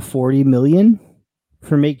 36 to 40 million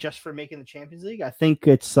for making the Champions League. I think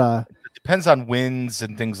it's it depends on wins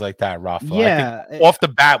and things like that, Rafa. Yeah, I think off the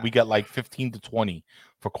bat we get like 15 to 20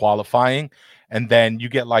 for qualifying, and then you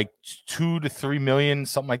get like 2 to 3 million,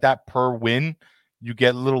 something like that per win. You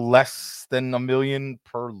get a little less than $1 million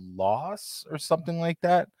per loss or something like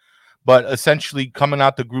that. But essentially, coming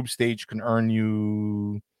out the group stage can earn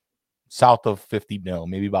you south of 50 mil,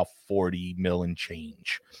 maybe about 40 mil and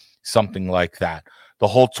change, something like that. The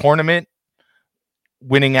whole tournament,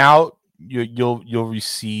 winning out, you'll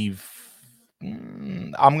receive,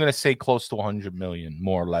 I'm gonna say close to 100 million,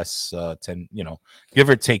 more or less, 10, give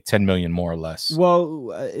or take 10 million, more or less. Well,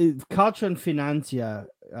 Calcio and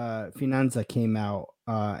Finanza came out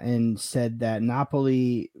and said that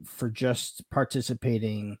Napoli, for just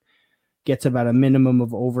participating, gets about a minimum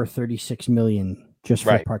of over 36 million just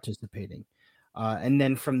for participating. And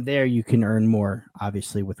then from there you can earn more,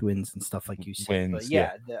 obviously, with wins and stuff like you said. But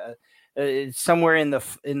it's somewhere in the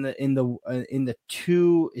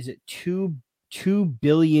 2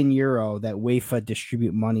 billion euro that UEFA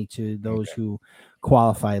distribute money to those who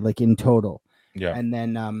qualify, like in total. Yeah. And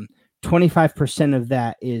then 25% of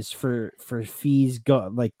that is for fees,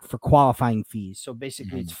 for qualifying fees. So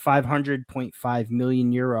basically it's 500.5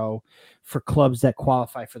 million euro for clubs that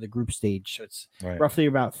qualify for the group stage. So it's roughly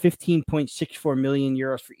about 15.64 million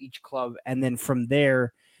euros for each club. And then from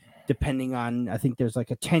there, depending on, I think there's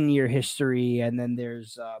like a 10-year history, and then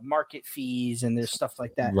there's market fees, and there's stuff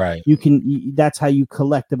like that. Right. That's how you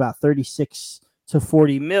collect about 36 to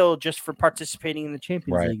 40 mil just for participating in the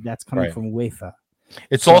Champions League. That's coming from UEFA.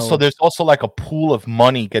 It's also, there's also like a pool of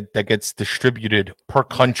money that gets distributed per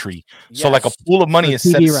country. So like a pool of money is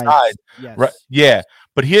set aside. Right. Yeah.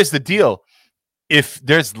 But here's the deal. If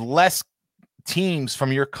there's less teams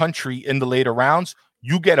from your country in the later rounds,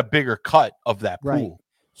 you get a bigger cut of that pool. Right.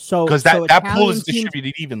 So because that pool is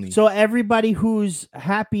distributed evenly. So everybody who's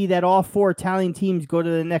happy that all 4 Italian teams go to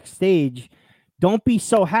the next stage, don't be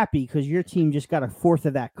so happy because your team just got a fourth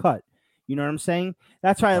of that cut. You know what I'm saying?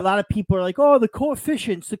 That's why a lot of people are like, oh, the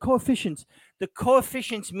coefficients. The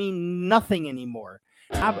coefficients mean nothing anymore.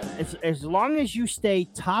 As long as you stay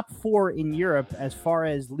top 4 in Europe as far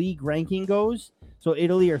as league ranking goes, so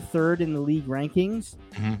Italy are 3rd in the league rankings,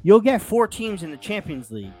 you'll get 4 teams in the Champions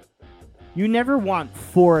League. You never want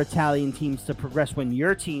 4 Italian teams to progress when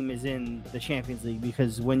your team is in the Champions League,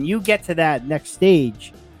 because when you get to that next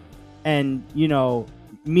stage and, you know,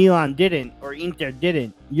 Milan didn't or Inter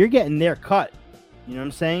didn't, you're getting their cut. You know what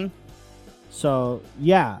I'm saying? So,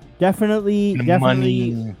 yeah, definitely.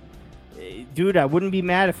 Money. Dude, I wouldn't be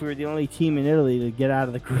mad if we were the only team in Italy to get out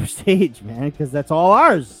of the group stage, man, because that's all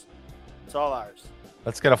ours. It's all ours.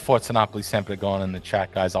 Let's get a Forza Napoli Sempre going in the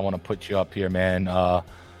chat, guys. I want to put you up here, man.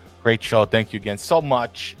 Great show. Thank you again so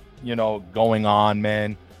much, you know, going on,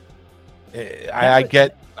 man. I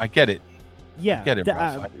get it. Yeah. I get it,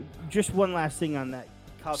 bro. Just one last thing on that.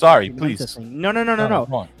 Sorry, please. Thing.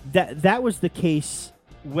 No. That was the case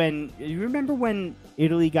when, you remember when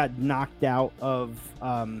Italy got knocked out of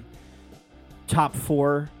top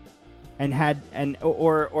 4 and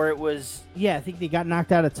or it was, I think they got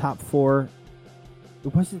knocked out of top 4.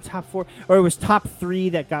 It wasn't top 4, or it was top 3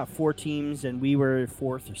 that got 4 teams, and we were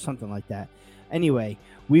 4th or something like that. Anyway,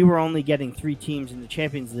 we were only getting 3 teams in the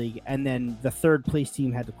Champions League, and then the 3rd place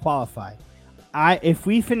team had to qualify. If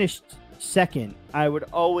we finished 2nd, I would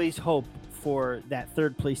always hope for that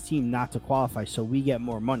 3rd place team not to qualify, so we get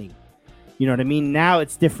more money. You know what I mean? Now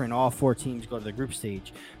it's different. All 4 teams go to the group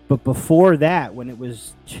stage. But before that, when it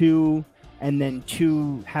was 2 and then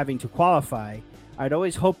 2 having to qualify, I'd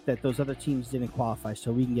always hope that those other teams didn't qualify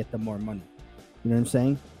so we can get them more money. You know what I'm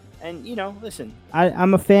saying? And, you know, listen,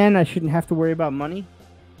 I'm a fan. I shouldn't have to worry about money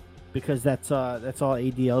because that's all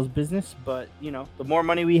ADL's business. But, you know, the more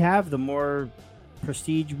money we have, the more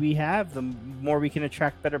prestige we have, the more we can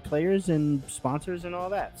attract better players and sponsors and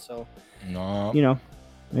all that. So, you know,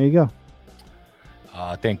 there you go.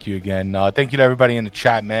 Thank you again. Thank you to everybody in the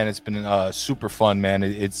chat, man. It's been super fun, man.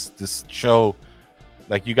 It's this show.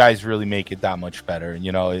 Like, you guys really make it that much better.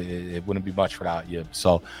 You know, it wouldn't be much without you.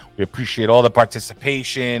 So we appreciate all the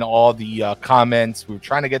participation, all the comments. We were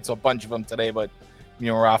trying to get to a bunch of them today, but me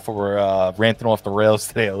and Rafa were ranting off the rails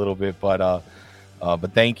today a little bit. But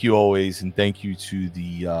thank you always, and thank you to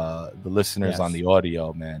the listeners on the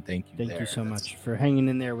audio, man. Thank you. Thank you so much for hanging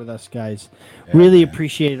in there with us, guys. Really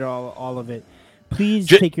appreciate all of it. Please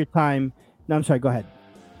take your time. No, I'm sorry. Go ahead.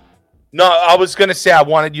 No, I was going to say, I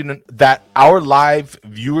wanted you to that our live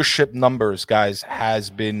viewership numbers, guys, has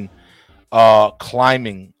been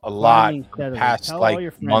climbing a lot the past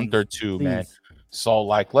month or two, please. Man. So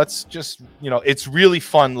like, let's just, you know, it's really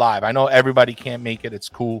fun live. I know everybody can't make it. It's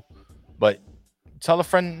cool, but tell a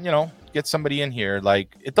friend, you know, get somebody in here.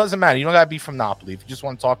 Like, it doesn't matter. You don't got to be from Napoli. If you just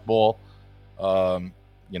want to talk ball,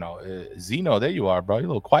 you know, Zeno, there you are, bro. You're a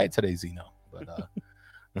little quiet today, Zeno.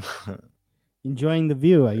 But enjoying the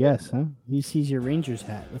view, I guess, huh? He sees your Rangers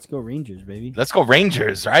hat. Let's go Rangers, baby. Let's go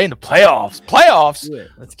Rangers, right? In the playoffs.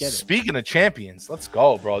 Let's get it. Speaking of champions, let's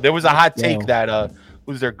go, bro. There was a hot take that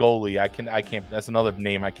who's their goalie? I can't. That's another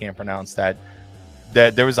name I can't pronounce. That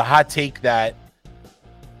there was a hot take that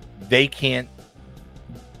they can't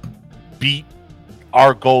beat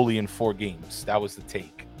our goalie in 4 games. That was the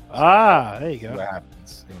take. There you go. What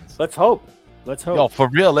happens? Let's hope. Yo, for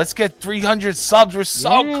real, let's get 300 subs. We're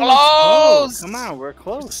so close. Come on, we're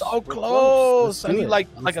close. We're so close. I need like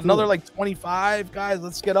another 25 guys.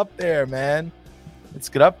 Let's get up there, man. Let's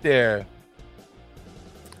get up there.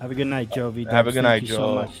 Have a good night, Jovi. Have a good night, Joe.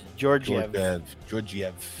 So much.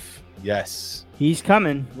 Georgiev. Yes. He's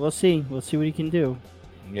coming. We'll see. We'll see what he can do.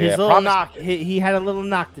 Yeah, his little knock. He had a little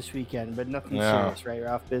knock this weekend, but nothing serious, right,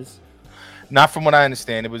 Ralph Biz? Not from what I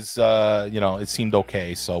understand. It was, it seemed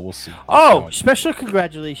okay, so we'll see. Special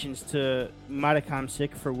congratulations to Marek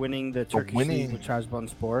Hamsik for winning the Turkish League with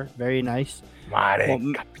Trabzonspor. Very nice.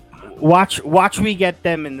 Watch we get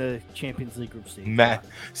them in the Champions League group stage. Man,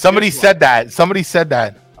 somebody said that.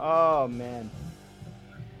 Oh, man.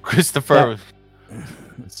 Christopher.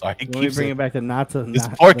 Sorry, he Let me keeps bring it back to Nata. This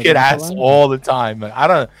poor kid asks all the time. I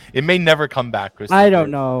don't. It may never come back, Chris. I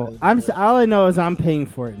don't know. All I know is I'm paying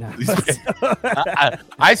for it now.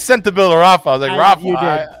 I sent the bill to Rafa. I was like, Rafa, you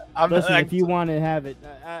did. I'm Listen, like, if you want to have it,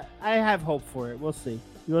 I have hope for it. We'll see.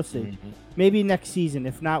 We'll see. Mm-hmm. Maybe next season.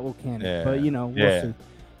 If not, we'll can it. But we'll see.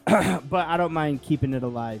 But I don't mind keeping it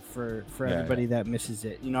alive for everybody that misses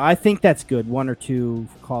it. I think that's good. 1 or 2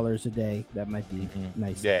 callers a day. That might be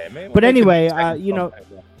nice. Yeah, maybe but anyway,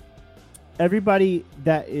 everybody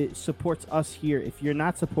that supports us here, if you're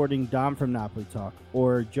not supporting Dom from Napoli Talk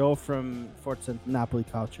or Joe from Forza Napoli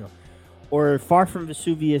Calcio or Far from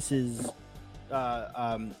Vesuvius's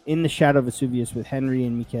In the Shadow of Vesuvius with Henry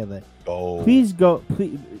and Michele, please go.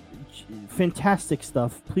 Please, fantastic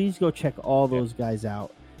stuff. Please go check all those guys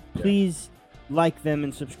out. Please like them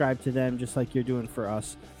and subscribe to them just like you're doing for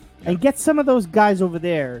us. And get some of those guys over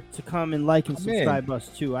there to come and like and subscribe us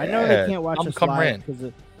too. I know they can't watch us live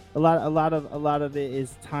because a lot of it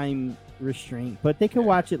is time restraint, but they can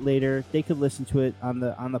watch it later. They could listen to it on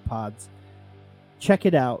the pods. Check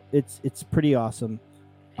it out. It's pretty awesome.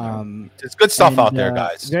 It's good stuff out there,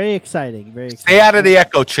 guys. Very exciting. Very exciting. Stay out of the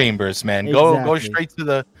echo chambers, man. Exactly.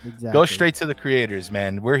 Go straight to the creators,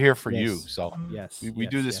 man. We're here for you. So we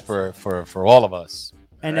do this for all of us.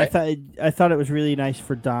 And right? I thought it was really nice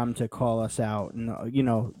for Dom to call us out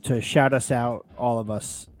and to shout us out, all of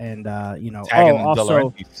us, and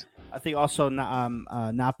also I think also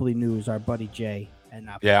Napoli News, our buddy Jay, and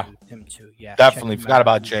Napoli News, him too. Yeah, definitely forgot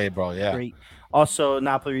about Jay, bro. Yeah, great. Also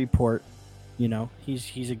Napoli Report,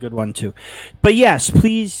 he's a good one too. But yes,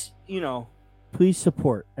 please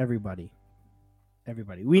support everybody.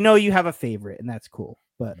 We know you have a favorite, and that's cool,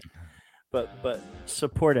 but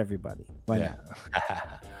support everybody. Why not?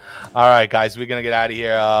 All right, guys, we're gonna get out of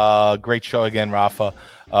here. Great show again, Rafa.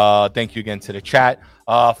 Thank you again to the chat.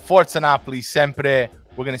 Forza Napoli sempre.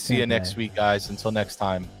 We're gonna see you next week, guys. Until next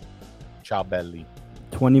time, ciao belli.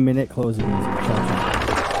 20-minute closing music. Ciao.